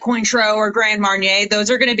like Cointreau or Grand Marnier. Those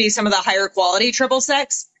are going to be some of the higher quality triple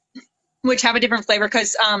secs, which have a different flavor.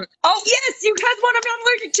 Because oh yes, you had one I'm not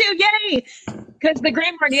allergic to. Yay! Because the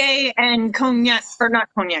Grand Marnier and Cognac, or not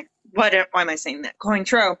Cognac. Why am I saying that?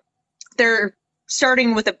 Cointreau. They're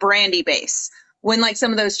starting with a brandy base. When like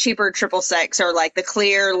some of those cheaper triple secs are like the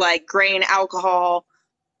clear, like grain alcohol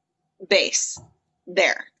base.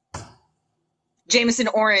 There. Jameson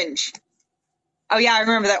orange. Oh yeah, I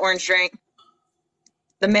remember that orange drink.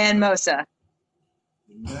 The Manmosa.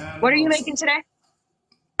 Man What are you mosa. making today?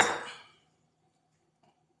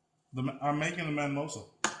 I'm making the man mosa.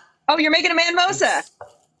 Oh, you're making a Manmosa. It's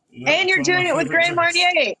yep, And it's you're one of my doing it with favorite Grand drinks.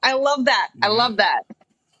 Marnier. I love that. I Yep, love that.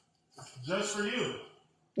 just for you.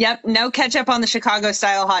 Yep, no ketchup on the Chicago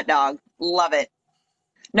style hot dog. Love it.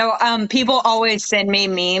 No, people always send me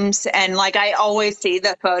memes and like I always see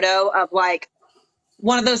the photo of like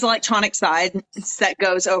one of those electronic signs that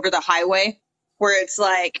goes over the highway where it's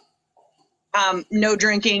like no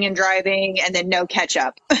drinking and driving and then no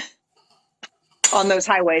ketchup on those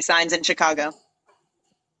highway signs in Chicago.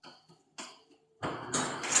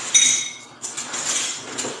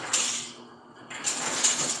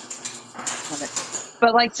 Love it.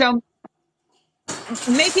 But like so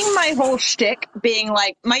making my whole shtick being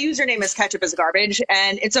like my username is ketchup is garbage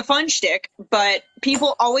and it's a fun shtick, but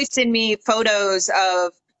people always send me photos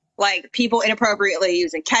of like people inappropriately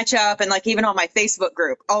using ketchup and like even on my Facebook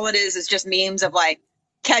group, all it is just memes of like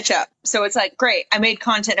ketchup. So it's like, great, I made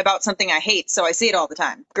content about something I hate, so I see it all the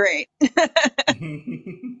time. Great.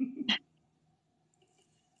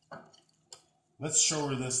 Let's show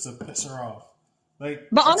her this to piss her off. Like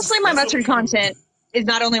But honestly, my that's what mustard people. content is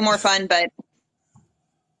not only more fun, but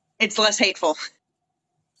it's less hateful.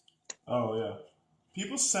 Oh yeah,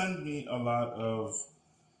 people send me a lot of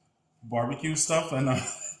barbecue stuff, and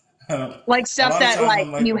Like a stuff lot of that times like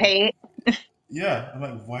I'm like, you hate. yeah, I'm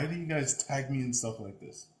like, why do you guys tag me in stuff like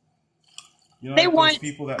this? You know, They like those want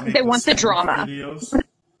people that they make the want the sandwich drama. videos.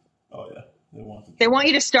 Oh yeah, they want the They drama. want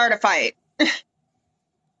you to start a fight.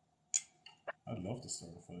 I'd love to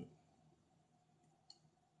start a fight.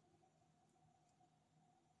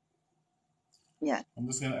 Yeah. I'm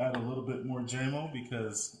just gonna add a little bit more JMO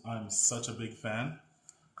because I'm such a big fan.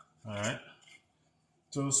 All right.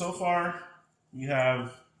 So far we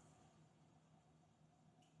have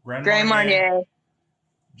Grand Grand Marnier, Marnier.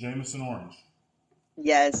 Jameson Orange,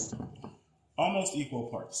 Yes. almost equal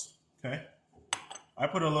parts. Okay. I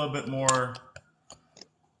put a little bit more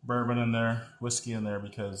bourbon in there, whiskey in there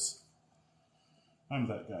because I'm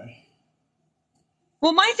that guy.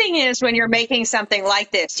 Well, my thing is when you're making something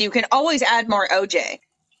like this, you can always add more OJ.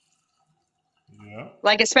 Yeah.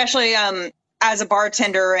 Like especially as a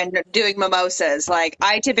bartender and doing mimosas, like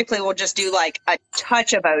I typically will just do like a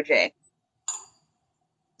touch of OJ.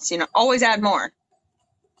 So, always add more.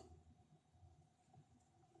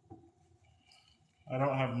 I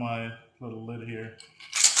don't have my little lid here.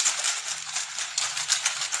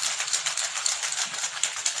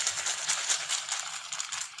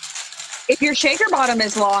 If your shaker bottom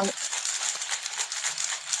is long,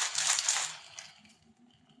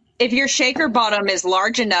 if your shaker bottom is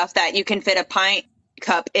large enough that you can fit a pint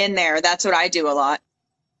cup in there, that's what I do a lot.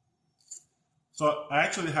 So I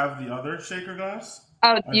actually have the other shaker glass.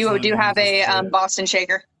 Oh, I just you wanted do to use have this to a play it. Boston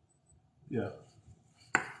shaker. Yeah.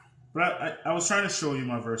 But I was trying to show you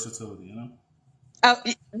my versatility, you know? Oh,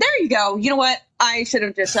 there you go. You know what? I should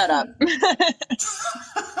have just shut up.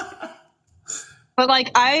 But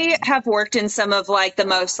like I have worked in some of like the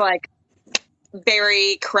most like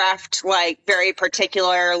very craft, like very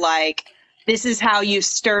particular, like this is how you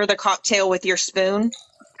stir the cocktail with your spoon,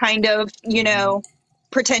 kind of,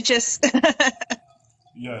 pretentious.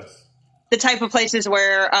 Yes. The type of places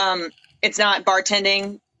where it's not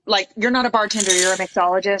bartending. Like you're not a bartender, you're a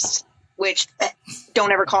mixologist, which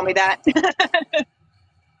don't ever call me that.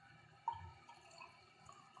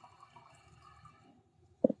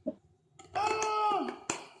 Ah!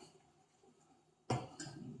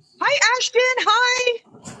 Hi, Ashton. Hi.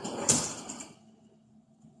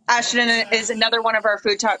 Ashton is another one of our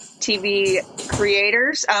Food Talk TV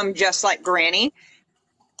creators, just like Granny.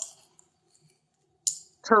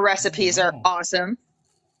 Her Oh recipes are no. awesome.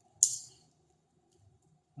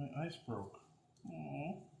 My ice broke.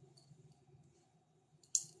 Oh.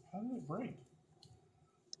 did it break?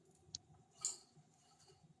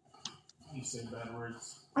 You say bad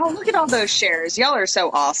words. Oh, look at all those shares. Y'all are so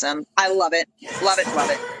awesome. I love it. Love it. Love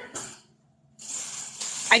it.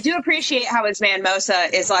 I do appreciate how his man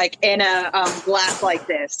Mosa is like in a glass like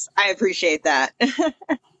this. I appreciate that.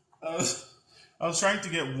 I was trying to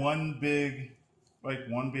get one big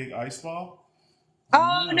ice ball.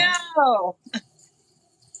 Oh You know, no.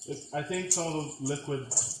 I think some of the liquid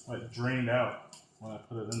like drained out when I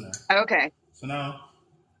put it in there. Okay. So now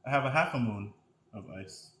I have a half a moon of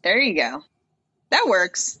ice. There you go. That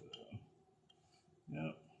works.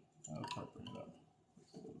 Yep. I'll try to bring it up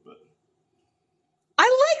a little bit.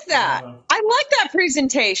 I like that. Uh I like that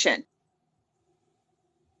presentation.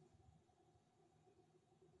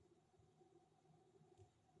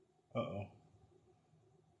 oh.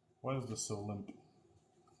 Why is this so limp?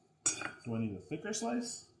 Do I need a thicker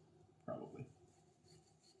slice? Probably.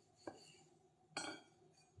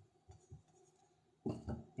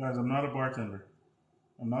 Guys, I'm not a bartender.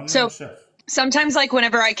 I'm not even a So chef. sometimes, like,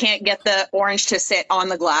 whenever I can't get the orange to sit on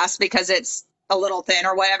the glass because it's a little thin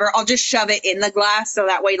or whatever, I'll just shove it in the glass so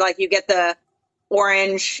that way, like, you get the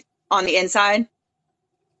orange on the inside.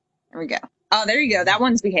 There we go. Oh, there you go. That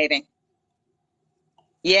one's behaving.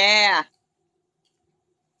 Yeah.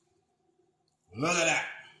 Look at that.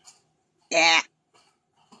 Yeah.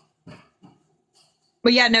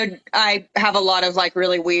 But yeah, no, I have a lot of like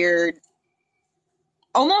really weird,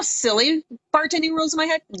 almost silly bartending rules in my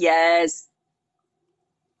head. Yes.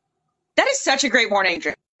 That is such a great morning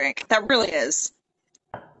drink. That really is.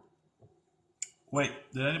 Wait,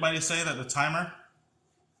 did anybody say that the timer?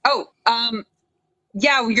 Oh,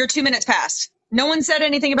 yeah, you're 2 minutes past. No one said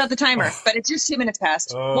anything about the timer, Oh, but it's just 2 minutes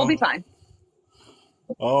past. We'll be oh, fine,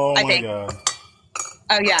 oh I my think. god.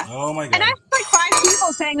 Oh, yeah. Oh my And I god. had like 5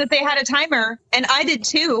 people saying that they had a timer, and I did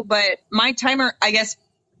too, but my timer, I guess,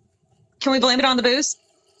 can we blame it on the booze?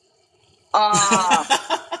 Ah,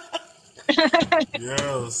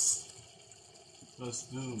 Yes. Let's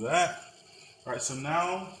do that. All right, so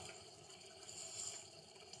now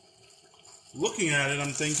looking at it,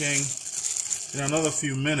 I'm thinking in another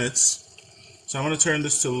few minutes. So I'm going to turn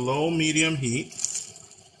this to low medium heat.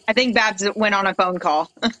 I think Babs went on a phone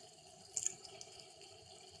call.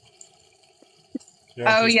 Yeah,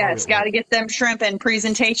 Oh, she's probably yes. at Got to work. get them shrimp in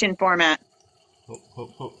presentation format. Hold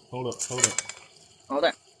up, hold up. Hold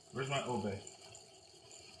on. Where's my obey?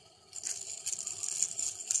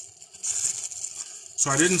 So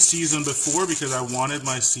I didn't season before because I wanted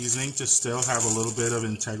my seasoning to still have a little bit of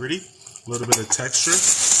integrity, a little bit of texture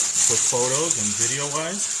for photos and video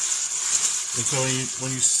wise. And so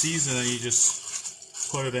when you season it, you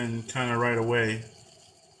just put it in kind of right away.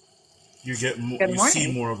 You get Good you see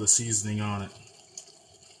morning. more of the seasoning on it.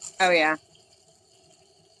 Oh, yeah.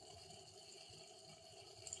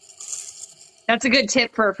 That's a good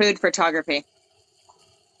tip for food photography.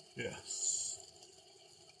 Yes.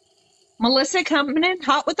 Melissa coming in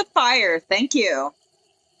hot with the fire. Thank you.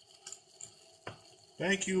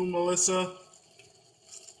 Thank you, Melissa.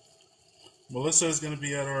 Melissa is going to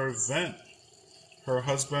be at our event. Her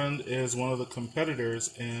husband is one of the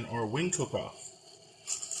competitors in our wing cook-off.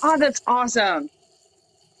 Oh, that's awesome.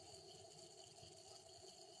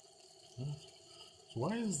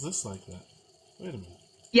 Why is this like that? Wait a minute.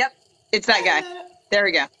 Yep. It's that guy. There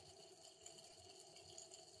we go.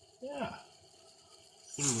 Yeah.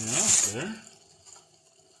 Threw me off there.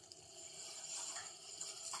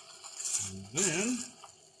 And then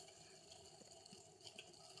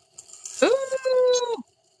Ooh.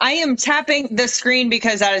 I am tapping the screen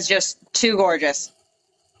because that is just too gorgeous.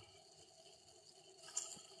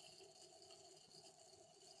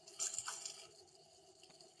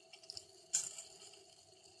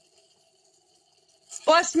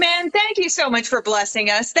 Blessed man, thank you so much for blessing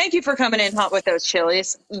us. Thank you for coming in hot with those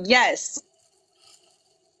chilies. Yes.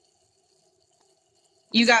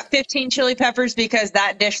 You got 15 chili peppers because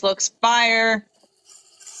that dish looks fire.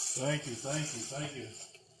 thank you, thank you, thank you.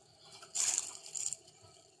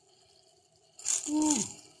 Woo.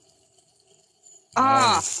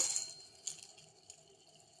 Ah, Nice.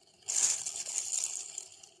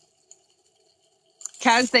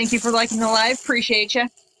 Kaz, thank you for liking the live. Appreciate you.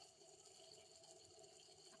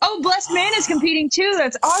 Oh, Blessed Man is competing too.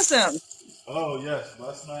 That's awesome. Oh yes,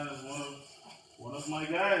 Blessed Man is one of my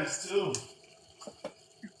guys too.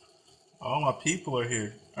 All my people are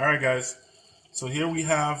here. All right, guys. So here we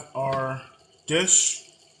have our dish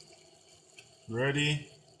ready.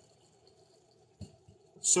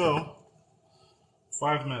 So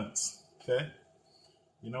 5 minutes. Okay.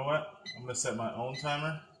 You know what? I'm gonna set my own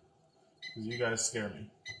timer because you guys scare me.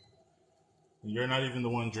 You're not even the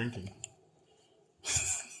one drinking.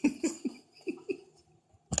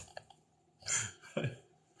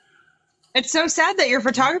 It's so sad that your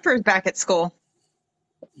photographer is back at school.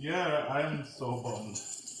 Yeah, I'm so bummed.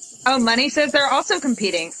 Oh, Money says they're also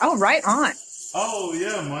competing. Oh, right on. Oh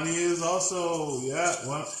yeah, money is also yeah.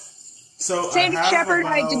 Well, so I Sandy have Shepard,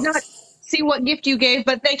 I did about. not see what gift you gave,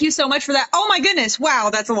 but thank you so much for that. Oh my goodness. Wow,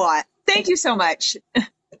 that's a lot. Thank you so much.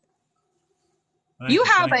 You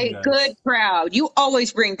have Thank you a good guys. crowd. You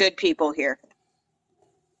always bring good people here.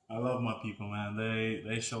 I love my people, man.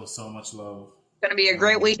 They show so much love. Going to be a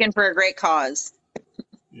great Um, weekend for a great cause.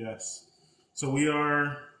 yes. So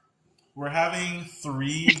we're having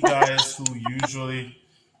three guys who usually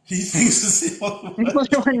he thinks is the only one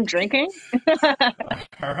Everyone drinking. drinking?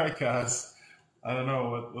 All right, guys. I don't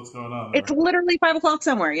know what's going on It's there. literally 5 o'clock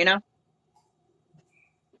somewhere, you know?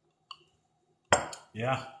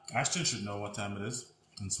 Yeah, Ashton should know what time it is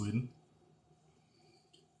in Sweden.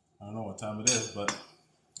 I don't know what time it is, but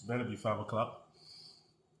it better be 5 o'clock.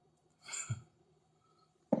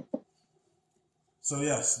 So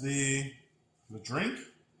yes, the drink.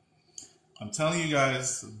 I'm telling you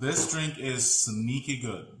guys, this drink is sneaky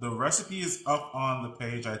good. The recipe is up on the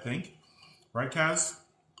page, I think. Right, Kaz?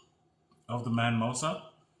 Of the Manmosa.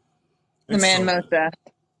 The It's man so good.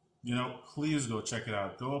 Mosa. Please go check it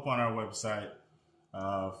out. Go up on our website,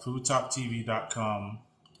 foodtalktv.com.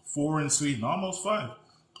 4 in Sweden, almost 5.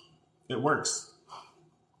 It works.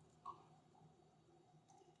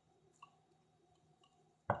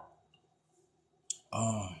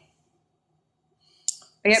 Um,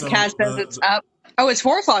 Yep, Kaz so says it's up. Oh, it's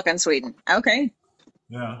 4 o'clock in Sweden. Okay.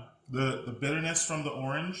 yeah, the bitterness from the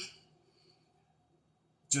orange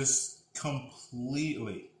just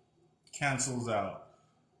completely cancels out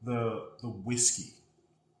the whiskey.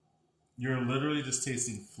 You're literally just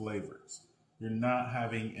tasting flavors. You're not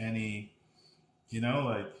having any,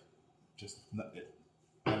 like just.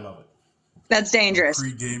 I love it. That's I'm dangerous.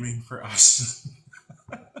 pre-gaming for us.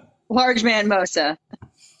 Large man Mosa.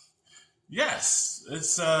 Yes,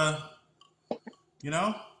 it's you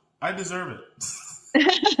know, I deserve it.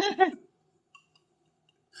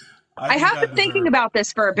 I I think have I been thinking deserve it. about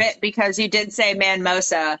this for a bit because you did say man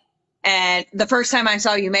Mosa, and the first time I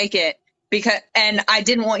saw you make it, and I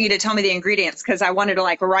didn't want you to tell me the ingredients because I wanted to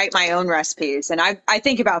like write my own recipes, and I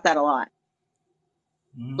think about that a lot.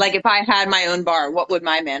 Mhm. Like if I had my own bar, what would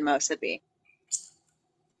my man Mosa be?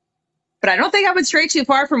 But I don't think I would stray too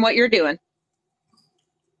far from what you're doing.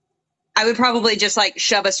 I would probably just like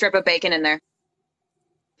shove a strip of bacon in there.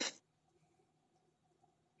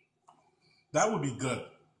 That would be good.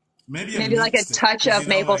 Maybe a Maybe like meat a stick, touch because of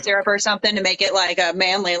maple syrup or something to make it like a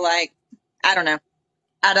manly, like, I don't know,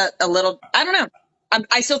 add a little, I don't know.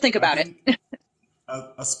 I still think I about it. think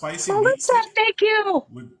a spicy meat Melissa, stick thank you.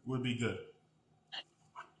 would be good.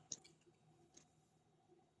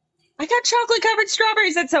 I got chocolate covered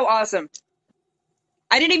strawberries. That's so awesome.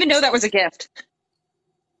 I didn't even know that was a gift.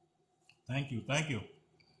 Thank you, thank you.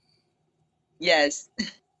 Yes.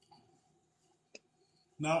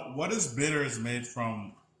 Now, what is bitters made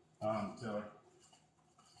from, Taylor?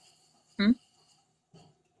 Hmm?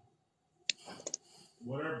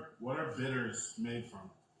 What are bitters made from?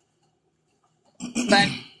 But,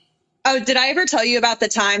 oh, did I ever tell you about the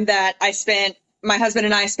time that my husband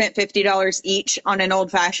and I spent $50 each on an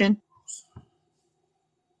old fashioned?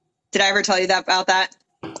 Did I ever tell you about that?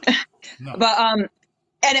 No. But,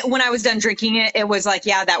 when I was done drinking it, it was like,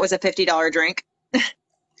 yeah, that was a $50 drink.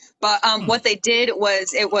 But what they did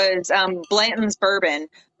was it was Blanton's bourbon,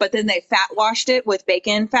 but then they fat washed it with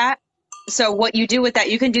bacon fat. So what you do with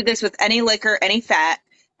that, you can do this with any liquor, any fat,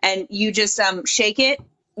 and you just shake it.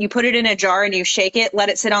 You put it in a jar and you shake it, let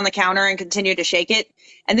it sit on the counter and continue to shake it.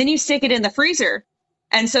 And then you stick it in the freezer.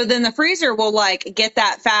 And so then the freezer will like get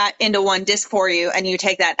that fat into one disc for you and you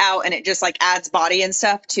take that out and it just like adds body and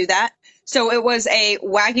stuff to that. So it was a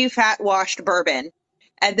Wagyu fat washed bourbon.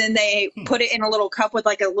 And then they put it in a little cup with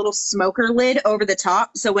like a little smoker lid over the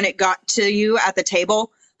top. So when it got to you at the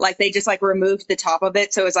table, like they just like removed the top of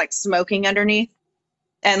it. So it was like smoking underneath.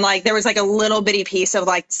 And like there was like a little bitty piece of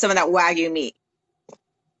like some of that Wagyu meat.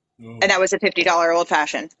 Oh, And that was a $50 old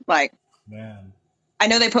fashioned. Like, man. I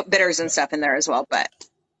know they put bitters and Yeah. stuff in there as well, but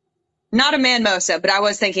not a man mosa, but I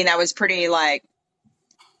was thinking that was pretty like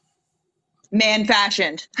man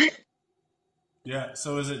fashioned. Yeah.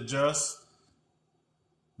 So is it just,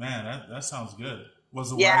 man, that sounds good. Was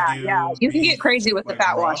the Yeah, yeah. Wagyu You can get beef crazy with the like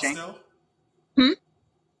fat raw washing. still? Hmm?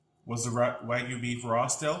 Was the Wagyu beef raw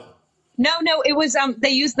still? No, it was they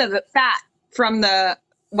used the fat from the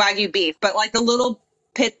Wagyu beef, but like the little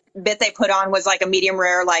bit they put on was like a medium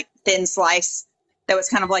rare, like thin slice that was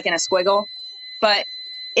kind of like in a squiggle. But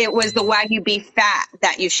it was the Wagyu beef fat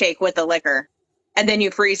that you shake with the liquor, and then you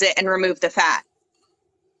freeze it and remove the fat.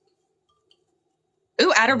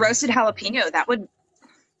 Ooh, add a Maybe. roasted jalapeno. That would.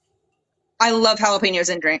 I love jalapenos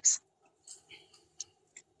in drinks.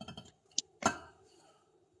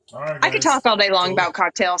 All right, I could talk guys. all day long So about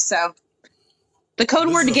cocktails, so the code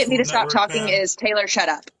this word is to a get me to Food stop Network talking pan, is Taylor, shut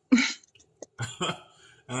up.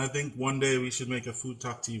 and I think one day we should make a Food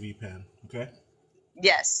Talk TV pan. Okay.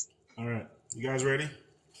 Yes. All right. You guys ready?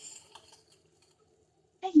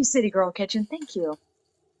 Thank you, City Girl Kitchen. Thank you.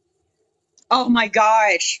 Oh my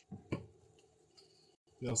gosh.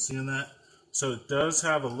 Y'all seeing that? So it does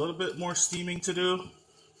have a little bit more steaming to do.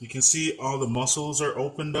 You can see all the muscles are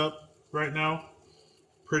opened up right now.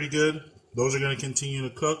 Pretty good. Those are going to continue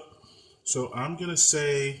to cook. So I'm going to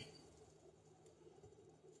say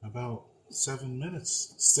about 7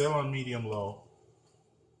 minutes. Still on medium low.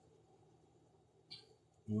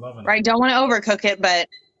 Loving it. Right, don't want to overcook it, but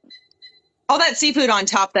all that seafood on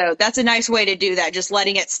top, though, that's a nice way to do that. Just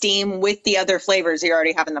letting it steam with the other flavors you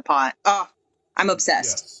already have in the pot. Oh, I'm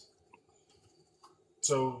obsessed. Yes.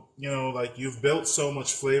 So, like you've built so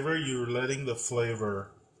much flavor, you're letting the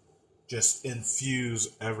flavor just infuse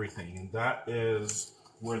everything. And that is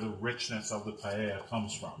where the richness of the paella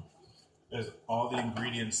comes from. Is all the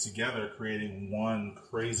ingredients together creating one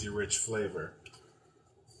crazy rich flavor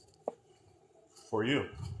for you.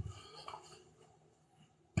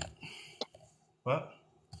 But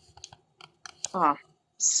Oh,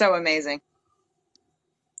 so amazing.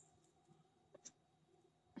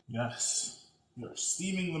 yes, you're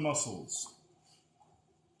steaming the mussels.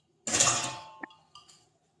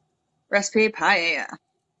 Recipe paella.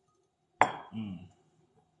 Mm.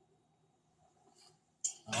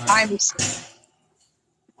 I'm. Right.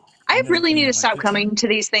 I I'm gonna really need clean to up my stop kitchen. coming to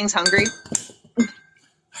these things hungry.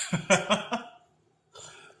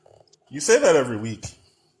 You say that every week.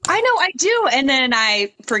 I know I do, and then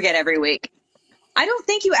I forget every week. I don't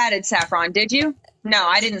think you added saffron, did you? No,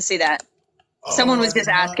 I didn't see that. Someone Oh, was I just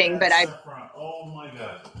did not asking, add but I. saffron. Oh my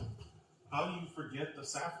god. How do you forget the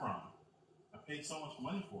saffron? I paid so much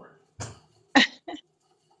money for it.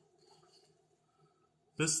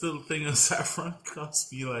 This little thing of saffron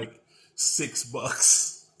cost me like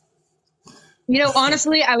 $6.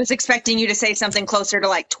 Honestly, I was expecting you to say something closer to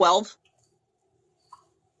like 12.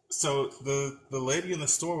 So the lady in the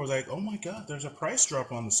store was like, "Oh my god, there's a price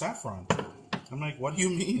drop on the saffron." I'm like, "What do you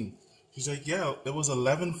mean?" She's like, "Yeah, it was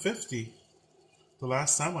 11.50 the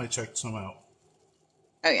last time I checked some out."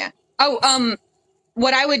 Oh yeah. Oh,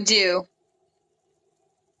 what I would do,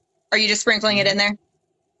 are you just sprinkling it Hmm. in there?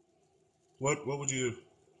 What would you do?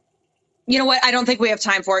 You know what? I don't think we have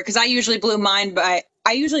time for it because I usually blew mine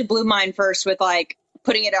first with like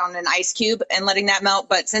putting it on an ice cube and letting that melt.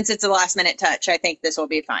 But since it's a last minute touch, I think this will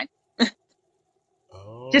be fine.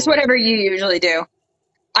 Just Oh, whatever you usually do.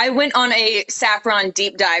 I went on a saffron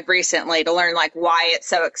deep dive recently to learn like why it's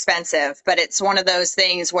so expensive, but it's one of those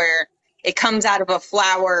things where it comes out of a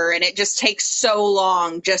flower and it just takes so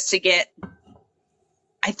long just to get.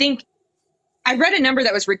 I think I read a number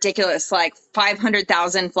that was ridiculous, like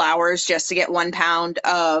 500,000 flowers just to get 1 pound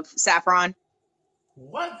of saffron.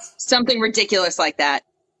 what? Something ridiculous like that.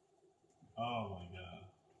 Oh my god.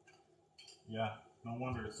 Yeah, no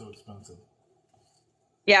wonder it's so expensive.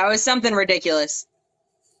 Yeah, it was something ridiculous.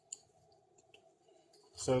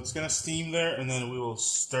 So it's gonna steam there, and then we will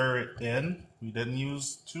stir it in. We didn't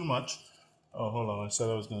use too much. Oh, hold on. I said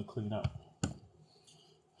I was gonna clean up.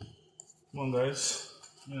 Come on, guys.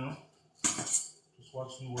 Just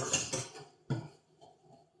watch me work.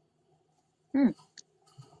 Hmm.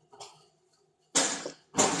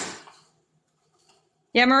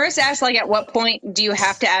 Yeah, Marissa asked, like, at what point do you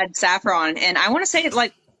have to add saffron? And I want to say,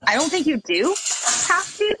 like, I don't think you do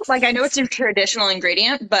have to. Like, I know it's a traditional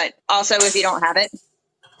ingredient, but also if you don't have it.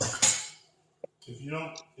 If you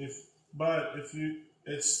don't, if you,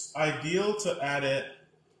 it's ideal to add it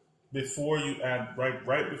before you add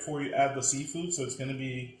right before you add the seafood. So it's going to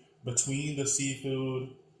be between the seafood,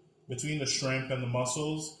 between the shrimp and the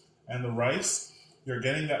mussels and the rice. You're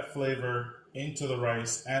getting that flavor into the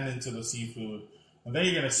rice and into the seafood, and then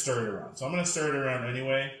you're going to stir it around. So I'm going to stir it around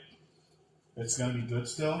anyway. It's going to be good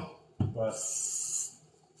still, but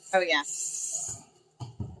Oh, yeah.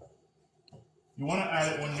 you want to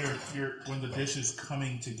add it when when the dish is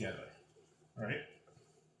coming together, right?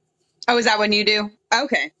 Oh, is that when you do?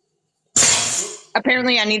 Okay.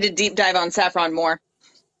 Apparently, I need to deep dive on saffron more.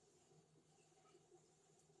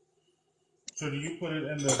 So do you put it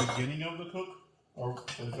in the beginning of the cook, or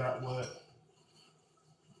is that what?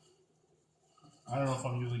 I don't know if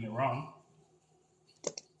I'm using it wrong.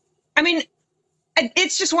 I mean,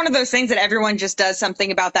 it's just one of those things that everyone just does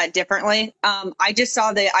something about that differently. I just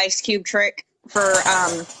saw the ice cube trick for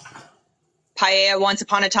paella once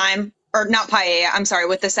upon a time, or not paella, I'm sorry,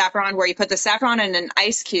 with the saffron, where you put the saffron in an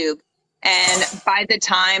ice cube, and by the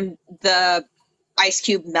time the ice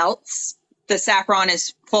cube melts, the saffron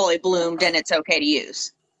is fully bloomed and it's okay to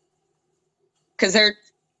use. Because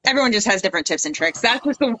everyone just has different tips and tricks.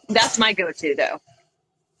 That's my go-to though.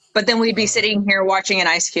 But then we'd be sitting here watching an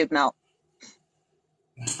ice cube melt.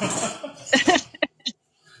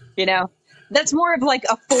 You know, that's more of like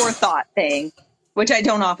a forethought thing, which I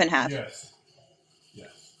don't often have. Yes.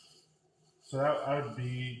 Yes. So that I would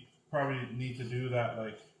be probably need to do that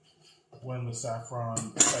like when the saffron,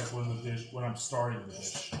 like when I'm starting the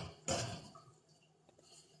dish.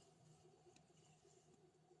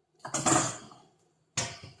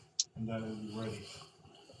 And then it'll be ready.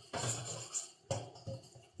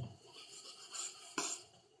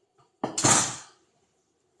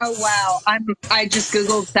 Oh wow. I just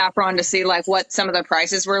Googled saffron to see like what some of the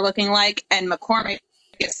prices were looking like, and McCormick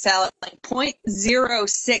is selling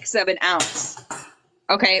 0.06 of an ounce.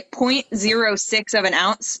 Okay, 0.06 of an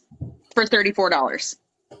ounce for $34.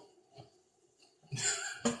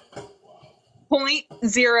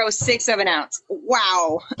 0.06 of an ounce.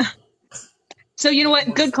 Wow. So you know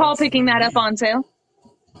what? Good call picking that up on sale.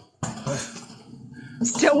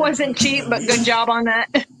 Still wasn't cheap, but good job on that.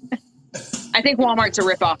 I think Walmart's a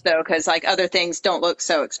ripoff though, because like other things don't look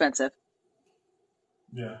so expensive.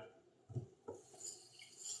 Yeah.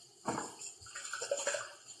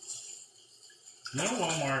 You know,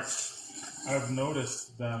 Walmart, I've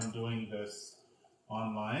noticed them doing this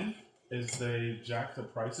online, is they jack the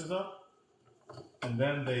prices up and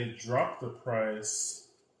then they drop the price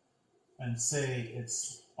and say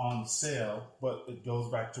it's on sale, but it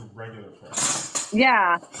goes back to regular price.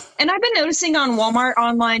 Yeah. And I've been noticing on Walmart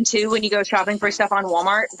online too, when you go shopping for stuff on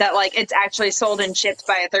Walmart, that like it's actually sold and shipped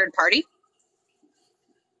by a third party,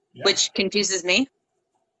 Yeah. which confuses me.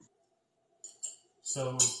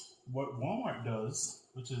 So what Walmart does,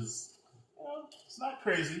 which is, it's not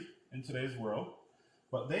crazy in today's world,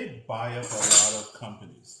 but they buy up a lot of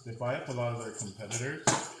companies. They buy up a lot of their competitors,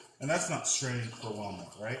 and that's not strange for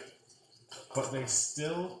Walmart, right? But they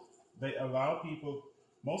allow people,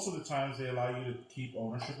 most of the times they allow you to keep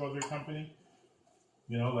ownership of your company.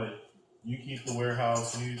 You know, like you keep the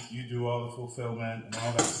warehouse, you do all the fulfillment and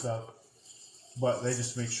all that stuff, but they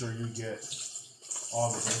just make sure you get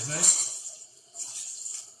all the business.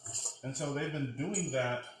 And so they've been doing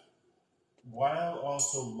that while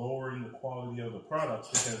also lowering the quality of the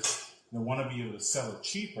product because they want to be able to sell it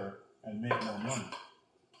cheaper and make more money.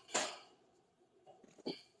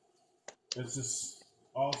 It's just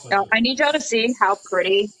also. Now, I need y'all to see how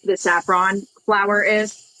pretty the saffron flower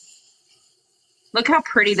is. Look how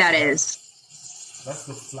pretty that is. That's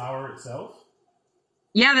the flower itself?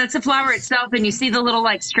 Yeah, that's the flower itself, and you see the little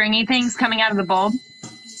like stringy things coming out of the bulb?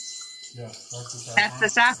 Yeah, that's the saffron. That's the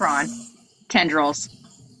saffron tendrils.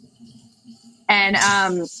 And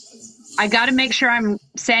I got to make sure I'm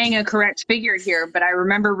saying a correct figure here, but I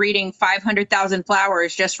remember reading 500,000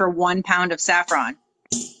 flowers just for 1 pound of saffron.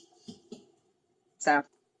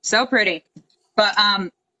 So pretty. But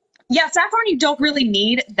yeah, saffron, you don't really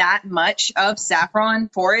need that much of saffron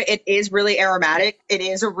for it. It is really aromatic. It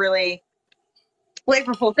is a really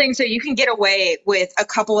flavorful thing. So you can get away with a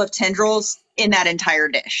couple of tendrils in that entire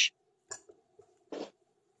dish.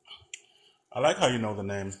 I like how you know the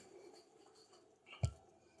name.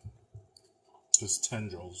 Just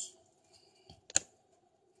tendrils.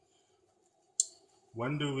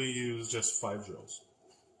 When do we use just 5 drills?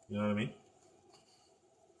 You know what I mean?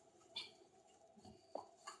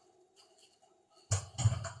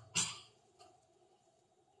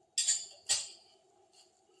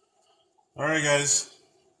 All right, guys.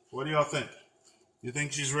 What do y'all think? You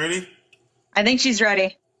think she's ready? I think she's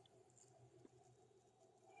ready.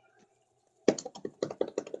 Still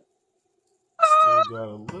got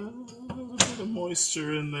a little bit of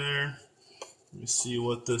moisture in there. Let me see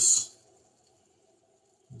what this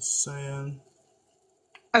is saying.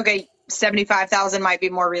 Okay, 75,000 might be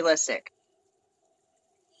more realistic.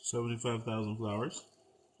 75,000 flowers.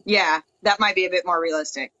 Yeah, that might be a bit more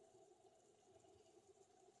realistic.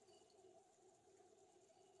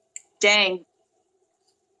 Dang.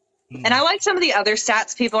 And I like some of the other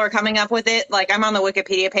stats people are coming up with it. Like I'm on the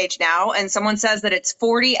Wikipedia page now, and someone says that it's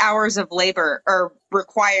 40 hours of labor are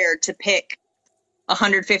required to pick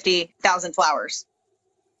 150,000 flowers.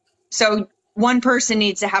 So one person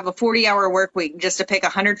needs to have a 40-hour work week just to pick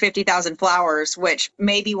 150,000 flowers, which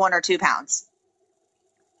may be 1 or 2 pounds.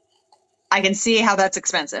 I can see how that's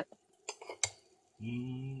expensive.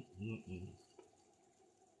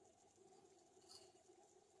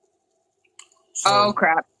 Oh,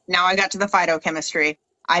 crap. Now I got to the phytochemistry.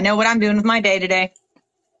 I know what I'm doing with my day today.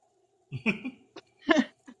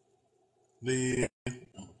 The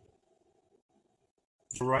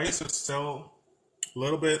rice is still a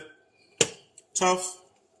little bit tough.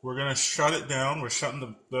 We're gonna shut it down. We're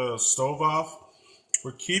shutting the stove off.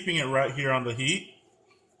 We're keeping it right here on the heat.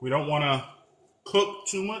 We don't want to cook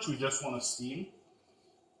too much. We just want to steam.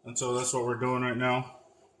 And so that's what we're doing right now.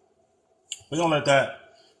 We're gonna let that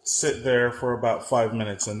sit there for about 5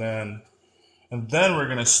 minutes, and then we're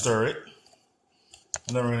gonna stir it,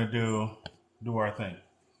 and then we're gonna do our thing.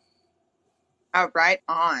 Oh, right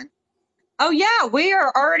on. Oh yeah, we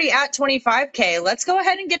are already at 25K. Let's go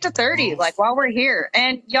ahead and get to 30, like Most while we're here.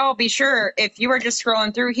 And y'all be sure, if you are just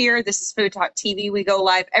scrolling through here, this is Food Talk TV. We go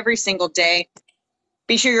live every single day.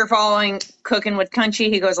 Be sure you're following Cooking with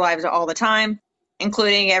Kunchi. He goes live all the time,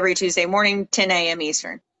 including every Tuesday morning, 10 a.m.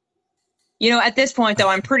 Eastern. You know, at this point, though,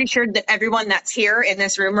 I'm pretty sure that everyone that's here in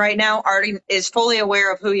this room right now already is fully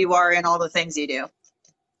aware of who you are and all the things you do.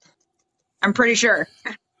 I'm pretty sure.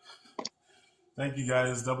 Thank you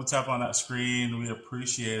guys. Double tap on that screen. We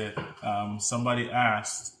appreciate it. Somebody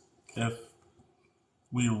asked if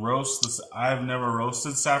we roast this. I've never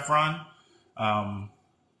roasted saffron.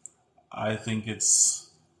 I think it's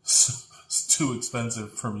too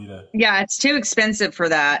expensive for me to. Yeah, it's too expensive for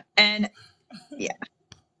that. And yeah.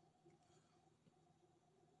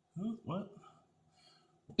 What?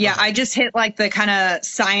 Yeah, Okay. I just hit like the kind of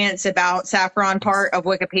science about saffron part of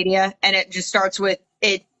Wikipedia, and it just starts with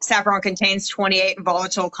saffron contains 28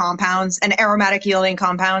 volatile compounds and aromatic yielding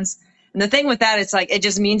compounds. And the thing with that, it's like it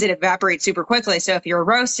just means it evaporates super quickly. So if you're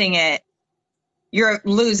roasting it, you're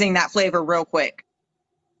losing that flavor real quick.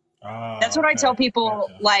 That's what I tell Okay. people,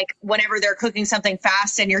 Gotcha. like whenever they're cooking something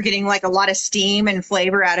fast and you're getting like a lot of steam and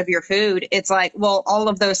flavor out of your food, it's like, well, all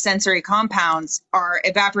of those sensory compounds are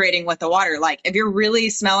evaporating with the water. Like if you're really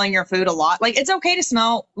smelling your food a lot, like it's okay to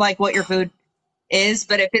smell like what your food is,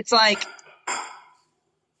 but if it's like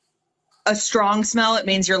a strong smell, it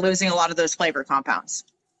means you're losing a lot of those flavor compounds.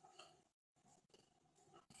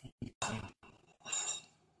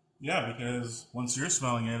 Yeah, because once you're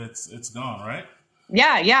smelling it, it's gone, right?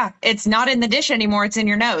 Yeah. It's not in the dish anymore. It's in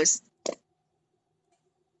your nose.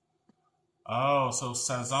 Oh, so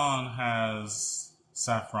sazon has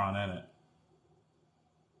saffron in it.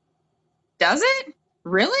 Does it?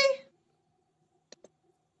 Really?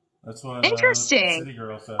 That's what Interesting. City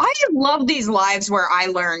Girl said. I just love these lives where I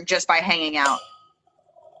learn just by hanging out.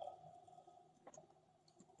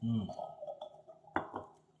 Mm.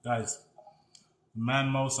 Guys, man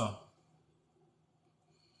mosa.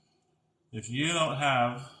 If you don't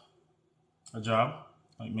have a job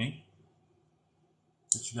like me,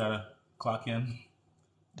 that you gotta clock in,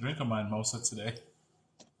 drink a man mosa today.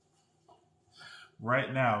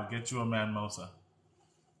 Right now, get you a man mosa.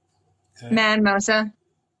 Okay? Man, Mosa.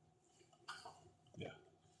 Yeah.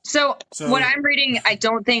 So what So, I'm reading, I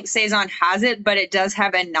don't think Saison has it, but it does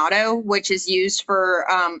have annatto, which is used for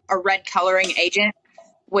a red coloring agent,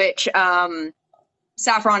 which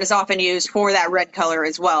saffron is often used for that red color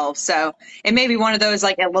as well. So it may be one of those,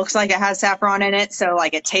 like it looks like it has saffron in it, so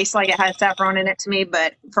like it tastes like it has saffron in it to me.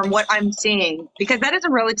 But from what I'm seeing, because that is a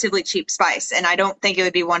relatively cheap spice, and I don't think it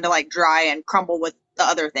would be one to like dry and crumble with the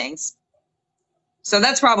other things. So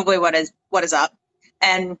that's probably what is up.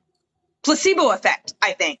 And placebo effect,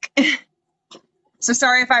 I think. So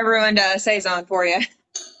sorry if I ruined a Saison for you.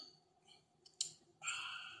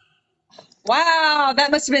 Wow,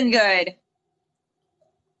 that must have been good.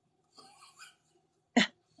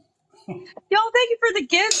 Y'all, thank you for the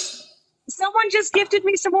gifts. Someone just gifted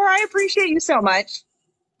me some more. I appreciate you so much.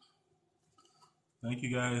 thank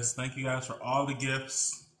you guys. Thank you guys for all the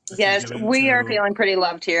gifts that you're Yes, giving we are to. feeling pretty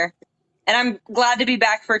loved here. And I'm glad to be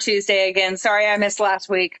back for Tuesday again. Sorry I missed last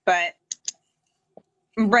week, but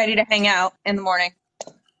I'm ready to hang out in the morning.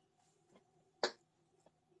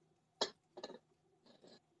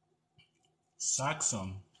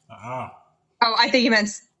 Saxum. Ah. Oh, I think you meant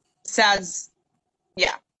Saz.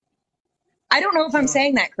 Yeah. I don't know if I'm So,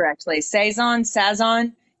 saying that correctly. Saison,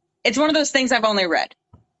 Sazon. It's one of those things I've only read.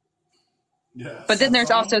 yeah, But then there's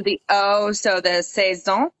sazon. also the O, so the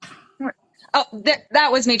saison. Oh,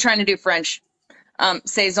 that was me trying to do French.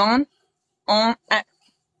 Saison.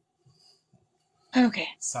 Okay.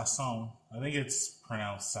 Sasson. I think it's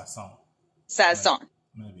pronounced sasson. But Saison.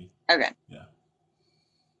 maybe. Okay. Yeah.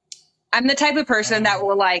 I'm the type of person that Um,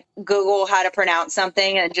 will like Google how to pronounce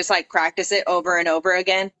something and just like practice it over and over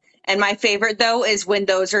again. And my favorite though is when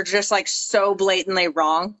those are just like so blatantly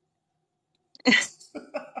wrong.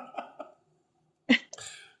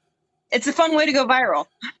 It's a fun way to go viral.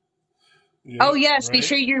 Oh yep, yes, be right?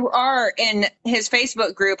 sure you are in his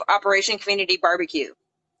Facebook group, Operation Community Barbecue.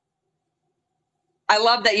 I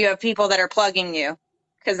love that you have people that are plugging you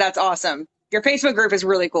because that's awesome. Your Facebook group is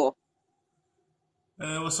really cool.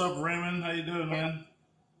 Hey, what's up, Raymond? How you doing, man?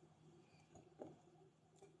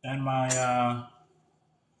 And my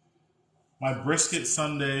brisket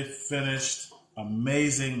Sunday finished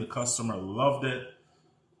amazing. The customer loved it.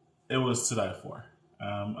 It was to die for.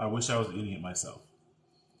 I wish I was eating it myself.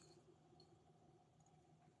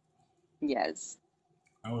 Yes.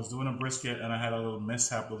 I was doing a brisket and I had a little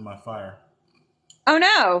mishap with my fire. Oh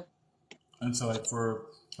no. And so like for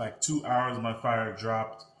like 2 hours my fire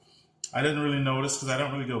dropped. I didn't really notice because I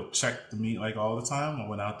don't really go check the meat like all the time. I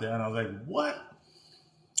went out there and I was like, what?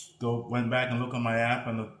 Went back and looked on my app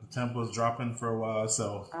and the temp was dropping for a while.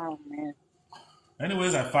 So Oh man.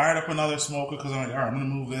 anyways, I fired up another smoker because I'm like, all right, I'm gonna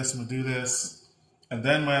move this, I'm gonna do this. And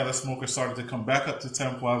then my other smoker started to come back up to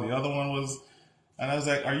temp while the other one was, and I was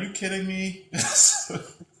like, are you kidding me?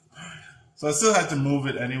 So I still had to move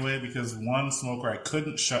it anyway because one smoker I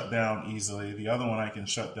couldn't shut down easily. The other one I can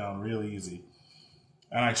shut down real easy.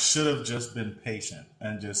 And I should have just been patient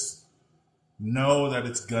and just know that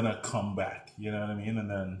it's gonna come back. You know what I mean? And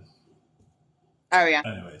then, Oh yeah.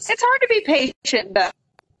 anyways. It's hard to be patient though.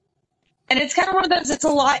 And it's kind of one of those, it's a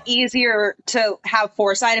lot easier to have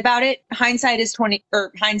foresight about it. Hindsight is 20,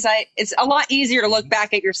 or hindsight. It's a lot easier to look Mm-hmm.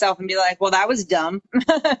 back at yourself and be like, well, that was dumb.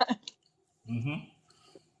 Mm-hmm.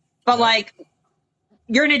 But Yep. like,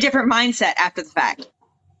 you're in a different mindset after the fact.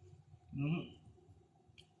 Mm-hmm.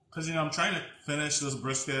 Because, I'm trying to finish this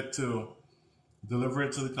brisket to deliver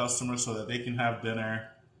it to the customer so that they can have dinner.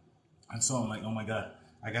 And so I'm like, oh my God,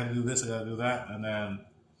 I got to do this, I got to do that. And then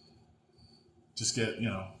just get,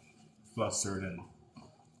 flustered.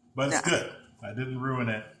 But it's Yeah. good. I didn't ruin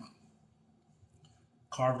it.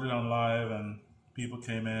 Carved it on live and people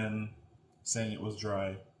came in saying it was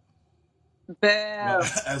dry. But Boo.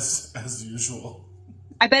 as usual.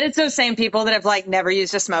 I bet it's those same people that have like never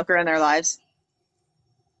used a smoker in their lives.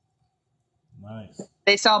 Nice.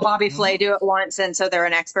 They saw Bobby Flay Mm-hmm. do it once, and so they're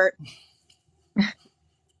an expert.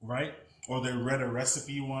 Right? Or they read a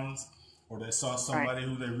recipe once, or they saw Right. somebody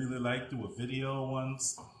who they really liked do a video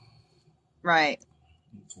once. Right.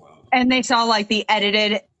 It's wild. And they saw like the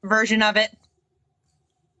edited version of it.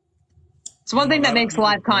 It's one A thing that lot of makes people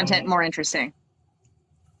live content don't more interesting.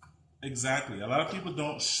 exactly. A lot of people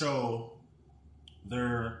don't show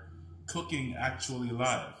their cooking actually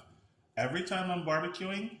live. Every time I'm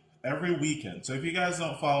barbecuing, every weekend. So if you guys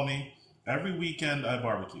don't follow me, every weekend I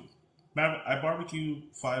barbecue. I barbecue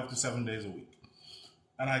 5 to 7 days a week.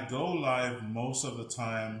 And I go live most of the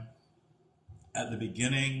time at the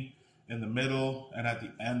beginning, in the middle, and at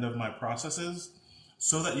the end of my processes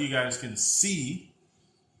so that you guys can see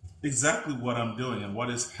exactly what I'm doing and what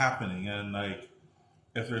is happening. And like,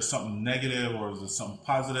 if there's something negative or is there something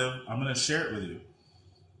positive, I'm going to share it with you.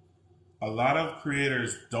 A lot of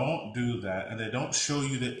creators don't do that and they don't show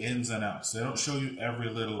you the ins and outs. They don't show you every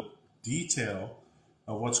little detail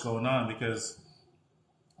of what's going on because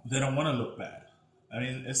they don't want to look bad. I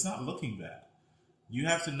mean, it's not looking bad. You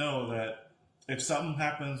have to know that if something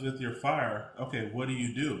happens with your fire, okay, what do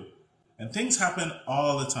you do? And things happen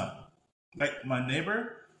all the time. Like my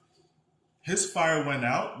neighbor, his fire went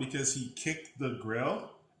out because he kicked the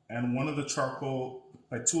grill and one of the charcoal,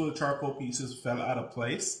 like two of the charcoal pieces fell out of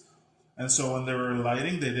place. And so when they were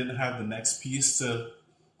lighting, they didn't have the next piece to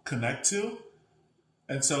connect to.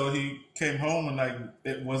 And so he came home and like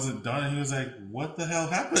it wasn't done. And he was like, what the hell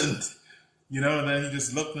happened? And then he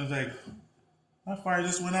just looked and was like, my fire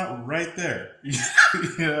just went out right there. You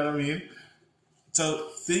know what I mean? So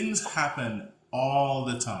things happen all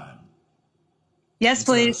the time. Yes, And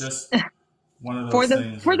so it's please. just one of For those the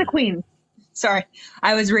things for the where, queen. Sorry.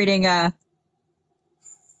 I was reading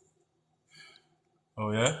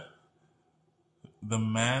oh yeah? The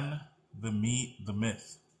man, the meat, the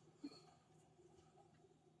myth.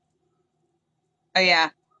 oh yeah.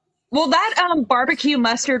 Well, that barbecue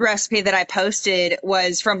mustard recipe that I posted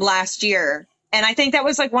was from last year. And I think that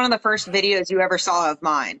was like one of the first videos you ever saw of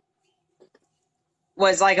mine.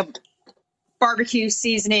 Was like a barbecue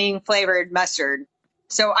seasoning flavored mustard.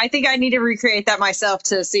 So I think I need to recreate that myself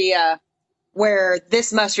to see where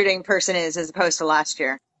this mustarding person is as opposed to last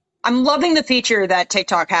year. I'm loving the feature that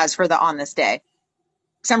TikTok has for the on this day.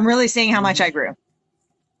 So I'm really seeing how much I Mm-hmm. grew.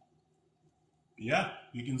 Yeah,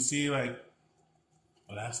 you can see like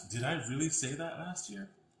did I really say that last year?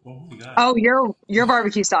 Oh my god. Oh, your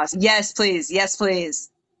barbecue sauce. Yes, please. Yes, please.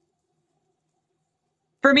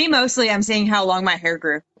 For me, mostly, I'm seeing how long my hair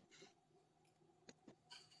grew.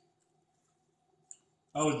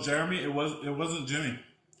 Oh, Jeremy, it wasn't Jimmy.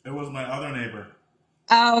 It was my other neighbor.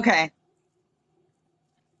 Oh, okay.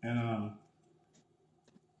 And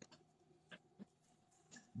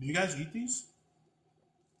Do you guys eat these?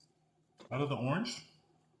 Out of the orange?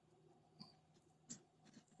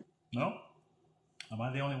 No? Am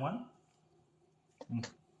I the only one?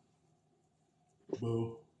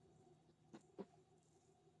 Boo.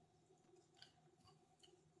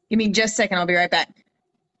 Give me just a second. I'll be right back.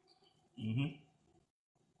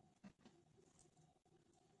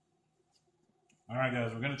 All right,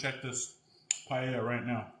 guys, we're going to check this paella right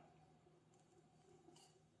now.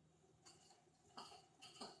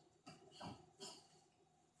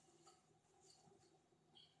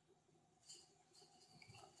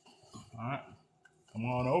 All right, come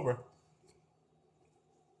on over.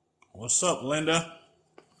 What's up, Linda?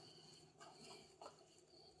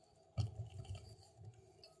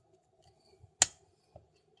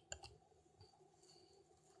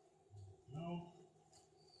 No.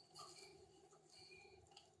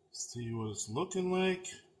 See what it's looking like.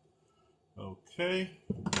 Okay.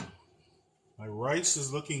 My rice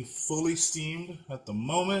is looking fully steamed at the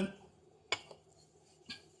moment.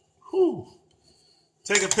 Whew.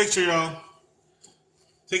 Take a picture, y'all.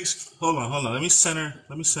 Hold on. Let me center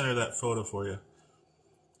that photo for you.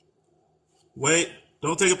 Wait,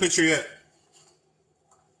 don't take a picture yet.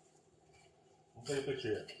 Don't take a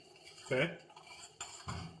picture yet. Okay?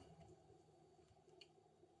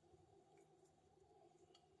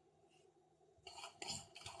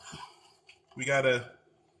 We gotta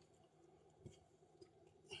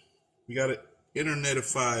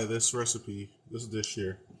internetify this recipe, this dish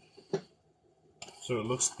here, so it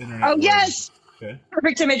looks internet Oh, worthy. yes. Okay.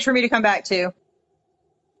 Perfect image for me to come back to.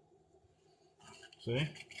 See?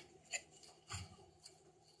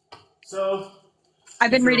 So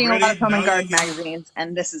I've been reading a lot of home and garden can, magazines,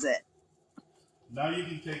 and this is it. now you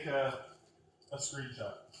can take a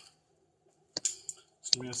screenshot.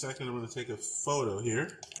 Just give me a second. I'm going to take a photo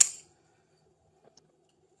here.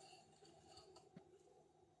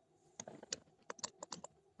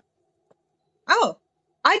 Oh,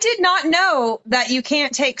 I did not know that you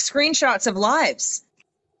can't take screenshots of lives.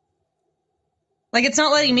 Like, it's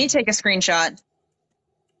not letting me take a screenshot.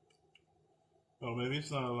 Oh, maybe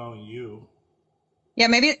it's not allowing you. Yeah,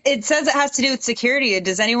 maybe it says it has to do with security.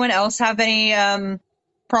 Does anyone else have any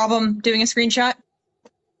problem doing a screenshot?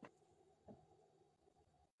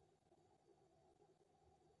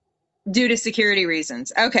 Due to security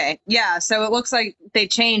reasons. Okay, yeah, so it looks like they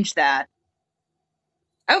changed that.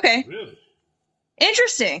 Okay. Really?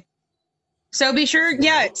 Interesting. So be sure,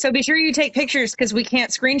 so be sure you take pictures because we can't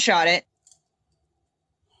screenshot it.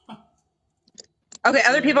 Okay,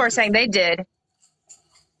 other people are saying they did.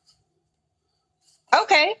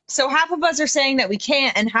 Okay, so half of us are saying that we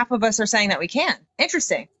can't, and half of us are saying that we can.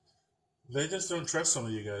 Interesting. They just don't trust some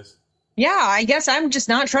of you guys. Yeah, I guess I'm just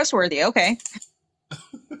not trustworthy. Okay.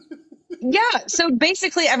 Yeah, so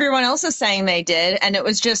basically everyone else is saying they did, and it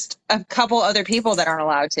was just a couple other people that aren't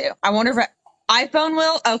allowed to. I wonder if iPhone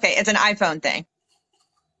will? Okay, it's an iPhone thing.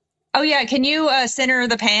 Oh yeah, can you center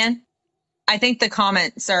the pan? I think the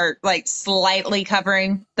comments are like slightly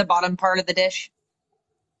covering the bottom part of the dish.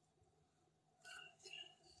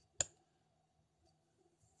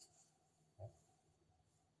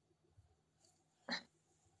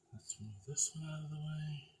 Let's move this one out of the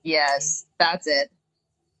way. Yes, that's it.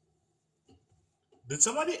 Did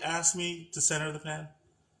somebody ask me to center the pan?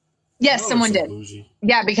 Yes, someone did. Bougie.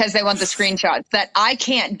 Yeah, because they want the screenshots that I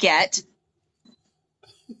can't get.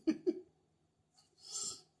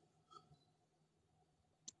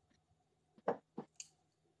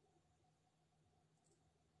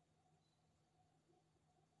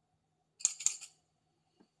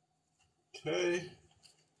 Okay.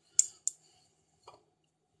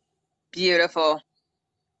 Beautiful.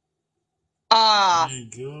 Ah, there you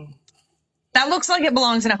go. That looks like it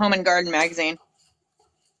belongs in a home and garden magazine.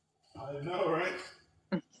 I know,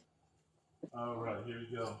 right? All right, here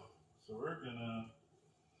we go. So we're gonna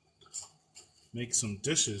make some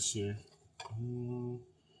dishes here.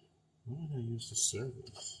 What would I use to serve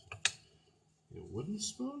this? A wooden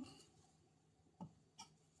spoon?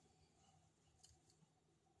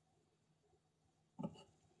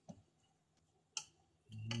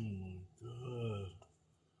 Oh my god.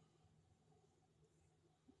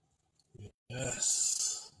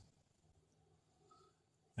 Yes.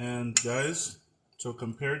 And guys, so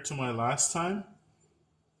compared to my last time,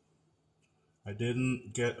 I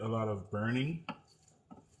didn't get a lot of burning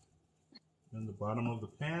in the bottom of the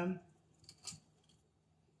pan.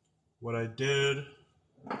 What I did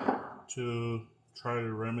to try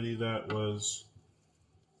to remedy that was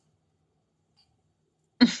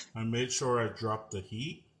I made sure I dropped the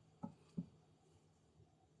heat.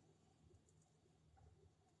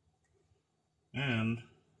 And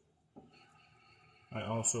I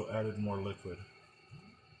also added more liquid.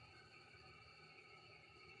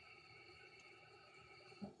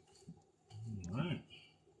 All right.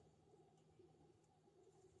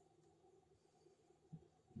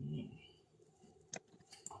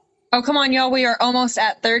 Oh, come on, y'all. We are almost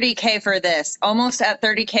at 30K for this. Almost at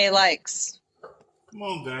 30K likes. Come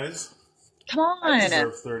on, guys. Come I on.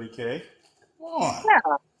 deserve 30K. Come on. Yeah.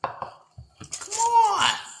 Come on.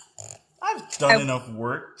 I've I, done enough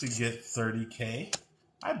work to get 30K.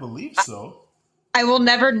 I believe so. I will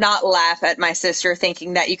never not laugh at my sister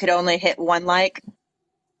thinking that you could only hit one like.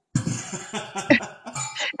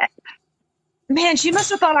 Man, she must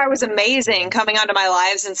have thought I was amazing coming onto my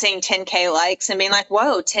lives and seeing 10K likes and being like,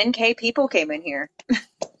 whoa, 10K people came in here.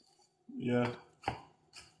 Yeah.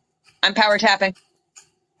 I'm power tapping.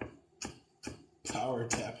 Power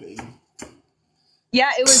tapping.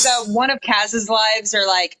 Yeah, it was one of Kaz's lives or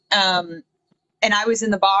like, and I was in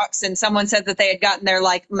the box and someone said that they had gotten their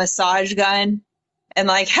like massage gun and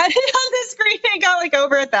like had it on the screen and got like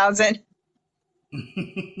over 1,000.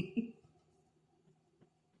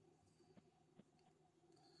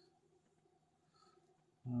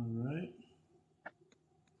 All right.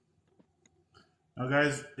 Now,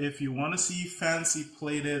 guys, if you want to see fancy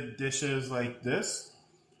plated dishes like this,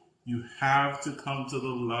 you have to come to the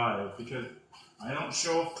live because I don't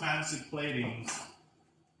show fancy platings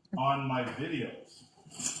on my videos.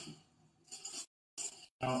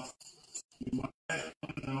 Now, you might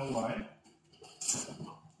want to know why.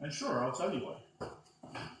 And sure, I'll tell you why.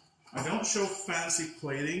 I don't show fancy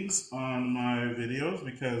platings on my videos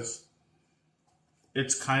because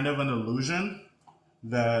it's kind of an illusion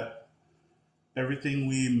that everything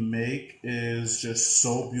we make is just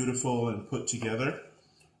so beautiful and put together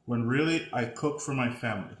when really I cook for my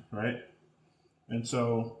family, right? And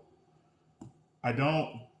so I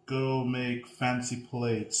don't go make fancy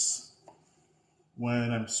plates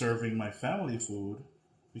when I'm serving my family food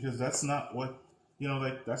because that's not what,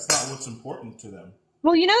 like that's not what's important to them.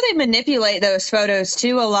 Well, they manipulate those photos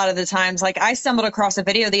too a lot of the times. Like I stumbled across a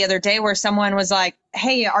video the other day where someone was like,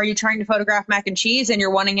 hey, are you trying to photograph mac and cheese and you're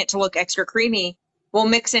wanting it to look extra creamy? We'll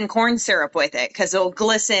mix in corn syrup with it because it'll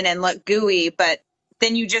glisten and look gooey. But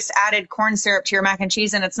then you just added corn syrup to your mac and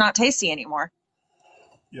cheese and it's not tasty anymore.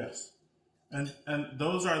 Yes. And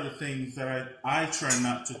those are the things that I try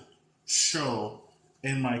not to show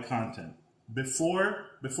in my content. Before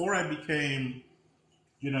I became,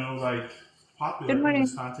 like Good popular in this morning.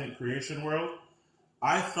 content creation world,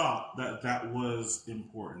 I thought that that was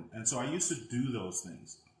important. And so I used to do those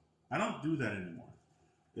things. I don't do that anymore.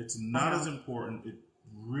 It's not as important. It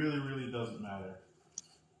really, really doesn't matter.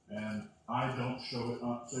 And I don't show it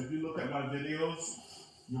up. So if you look at my videos,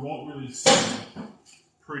 you won't really see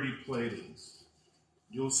pretty platings.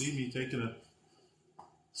 You'll see me taking a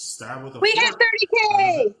stab with a We hit fork out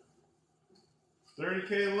of it. 30K.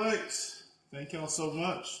 30K likes. Thank y'all so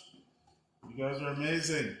much. You guys are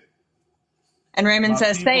amazing. And Raymond My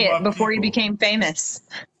says, people, say it my before you people. became famous.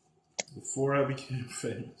 Before I became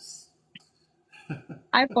famous.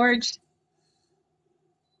 I forged.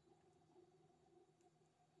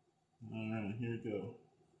 All right, here we go.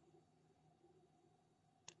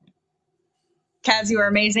 Kaz, you are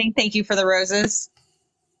amazing. Thank you for the roses.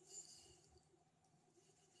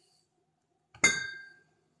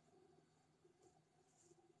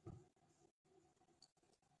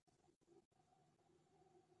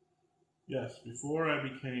 Yes, before I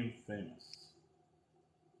became famous,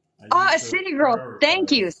 I Ah, a used to city girl. Thank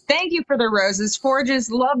you. prioritize. Thank you for the roses. Forges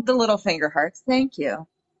love the little finger hearts. Thank you.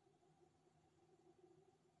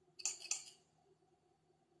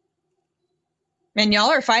 And y'all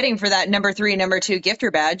are fighting for that number 3, number 2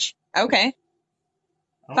 gifter badge. Okay.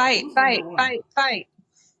 Oh, Fight, who's number fight, one? fight, fight.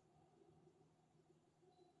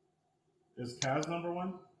 Is Kaz number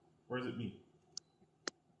one? Or is it me?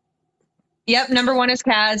 Yep, number 1 is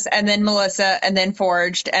Kaz, and then Melissa, and then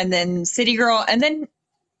Forged, and then City Girl, and then,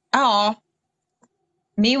 oh,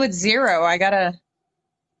 me with 0. I gotta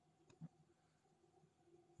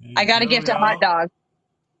There you go, gift a hot y'all. dog.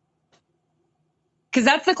 Because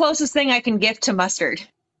that's the closest thing I can gift to mustard.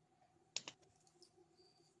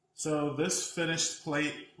 So this finished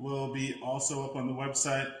plate will be also up on the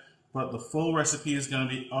website, but the full recipe is going to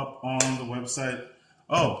be up on the website.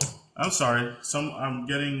 Oh, I'm sorry. I'm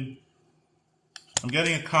getting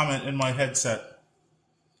a comment in my headset.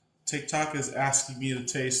 TikTok is asking me to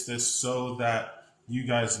taste this so that you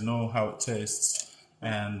guys know how it tastes,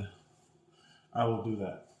 and I will do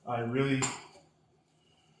that. I really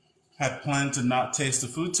had planned to not taste the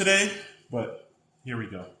food today, but here we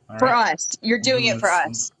go. All For right, us. You're I'm doing doing it for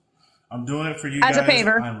this. us. I'm doing it for you As a guys.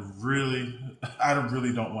 favor. I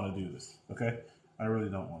really don't want to do this. Okay, I really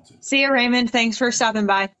don't want to. See you, Raymond. Thanks for stopping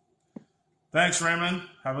by. Thanks, Raymond.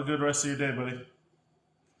 Have a good rest of your day, buddy.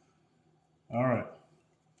 All right.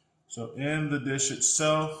 So in the dish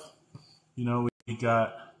itself, we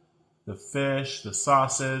got the fish, the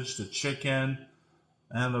sausage, the chicken,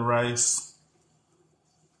 and the rice.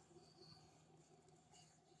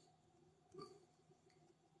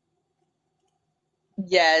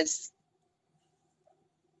 Yes.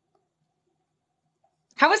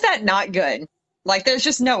 How is that not good? Like, there's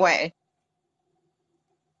just no way.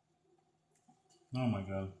 Oh my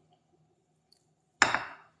god.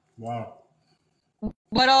 Wow.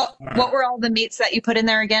 What All right. were all the meats that you put in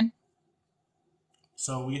there again?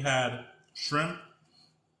 So we had shrimp,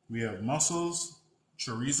 we have mussels,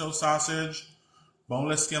 chorizo sausage,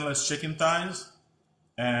 boneless, skinless chicken thighs,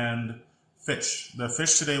 and fish. The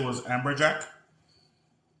fish today was amberjack.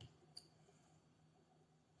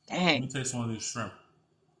 Let me Dang. taste one of these shrimp.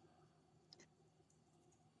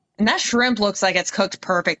 And that shrimp looks like it's cooked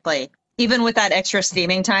perfectly. Even with that extra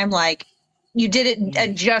steaming time, like you did it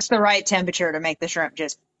at just the right temperature to make the shrimp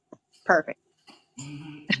just perfect.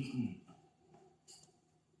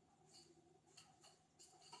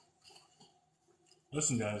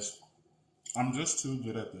 Listen, guys, I'm just too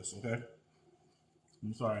good at this, okay?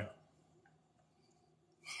 I'm sorry.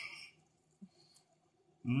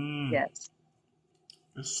 Mmm, Yes.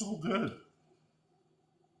 it's so good.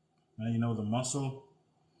 Now the mussel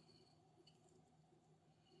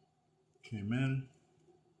came in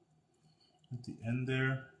at the end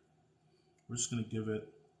there. We're just gonna give it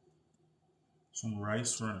some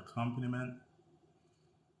rice for an accompaniment.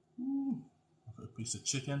 Ooh, a piece of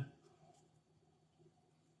chicken.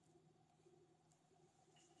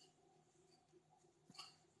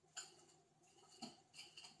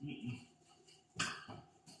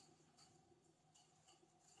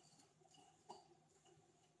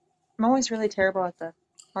 I'm always really terrible at the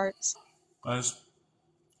parts. Guys,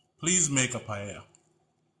 please make a paella.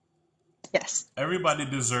 Yes. Everybody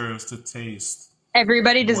deserves to taste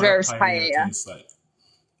Everybody what a deserves paella paella. tastes like.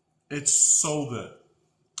 It's so good.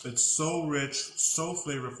 It's so rich, so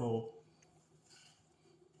flavorful.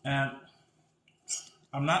 And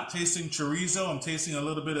I'm not tasting chorizo, I'm tasting a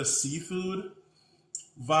little bit of seafood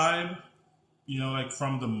vibe, like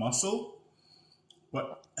from the mussel.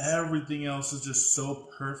 But everything else is just so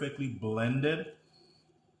perfectly blended.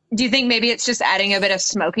 Do you think maybe it's just adding a bit of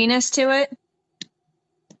smokiness to it?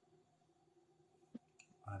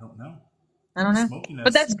 I don't know. I don't know. But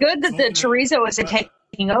Smokiness, that's good that the smokiness, chorizo isn't but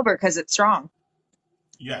taking over because it's strong.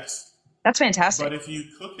 yes. That's But fantastic. if you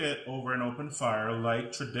cook it over an open fire,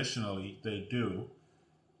 like traditionally they do,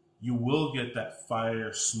 you will get that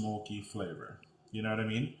fire smoky flavor. You know what I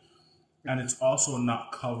mean? And it's also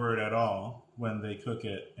not covered at all when they cook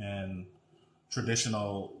it in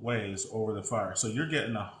traditional ways over the fire. So you're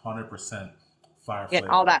getting 100% fire Get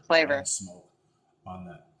all flavor that flavor. and smoke on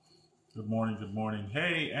that. Good morning, good morning.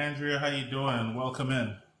 Hey, Andrea, how you doing? Welcome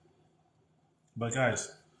in. But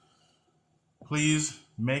guys, please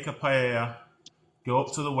make a paella. Go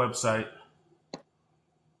up to the website,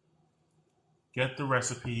 get the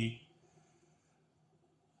recipe.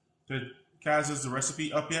 Did Kaz, is the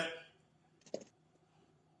recipe up yet?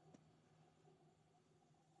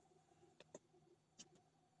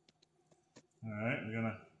 All right, we're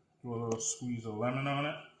gonna do a little squeeze of lemon on it.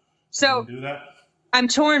 We're So gonna do that. I'm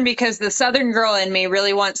torn because the Southern girl in me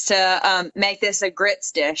really wants to make this a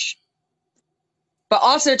grits dish, but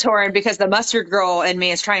also torn because the mustard girl in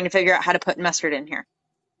me is trying to figure out how to put mustard in here.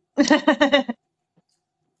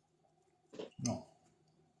 No,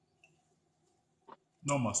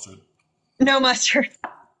 no mustard. No mustard.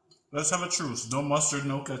 Let's have a truce. No mustard,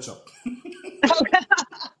 no ketchup.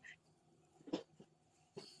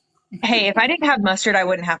 Hey, if I didn't have mustard, I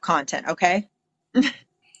wouldn't have content, okay?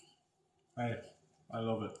 Hey, I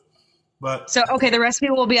love it. But So, okay, the recipe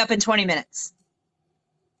will be up in 20 minutes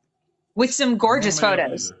with some it's not gorgeous made up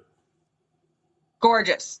photos. either.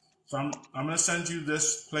 Gorgeous. So I'm gonna send you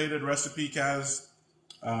this plated recipe, Kaz.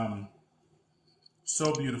 Um,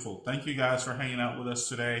 so beautiful. Thank you guys for hanging out with us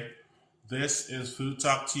today. This is Food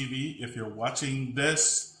Talk TV. If you're watching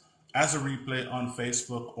this as a replay on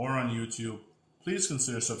Facebook or on YouTube, please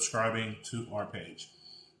consider subscribing to our page.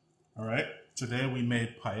 All right. Today we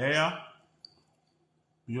made paella.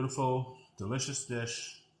 Beautiful, delicious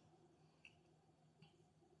dish.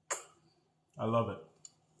 I love it.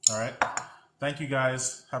 All right. Thank you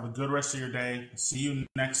guys. Have a good rest of your day. See you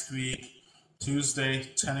next week, Tuesday,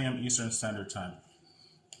 10 a.m. Eastern Standard Time.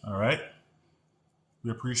 All right. We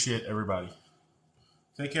appreciate everybody.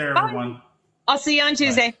 Take care, Bye. everyone. I'll see you on Bye.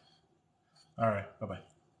 Tuesday. All right. Bye bye.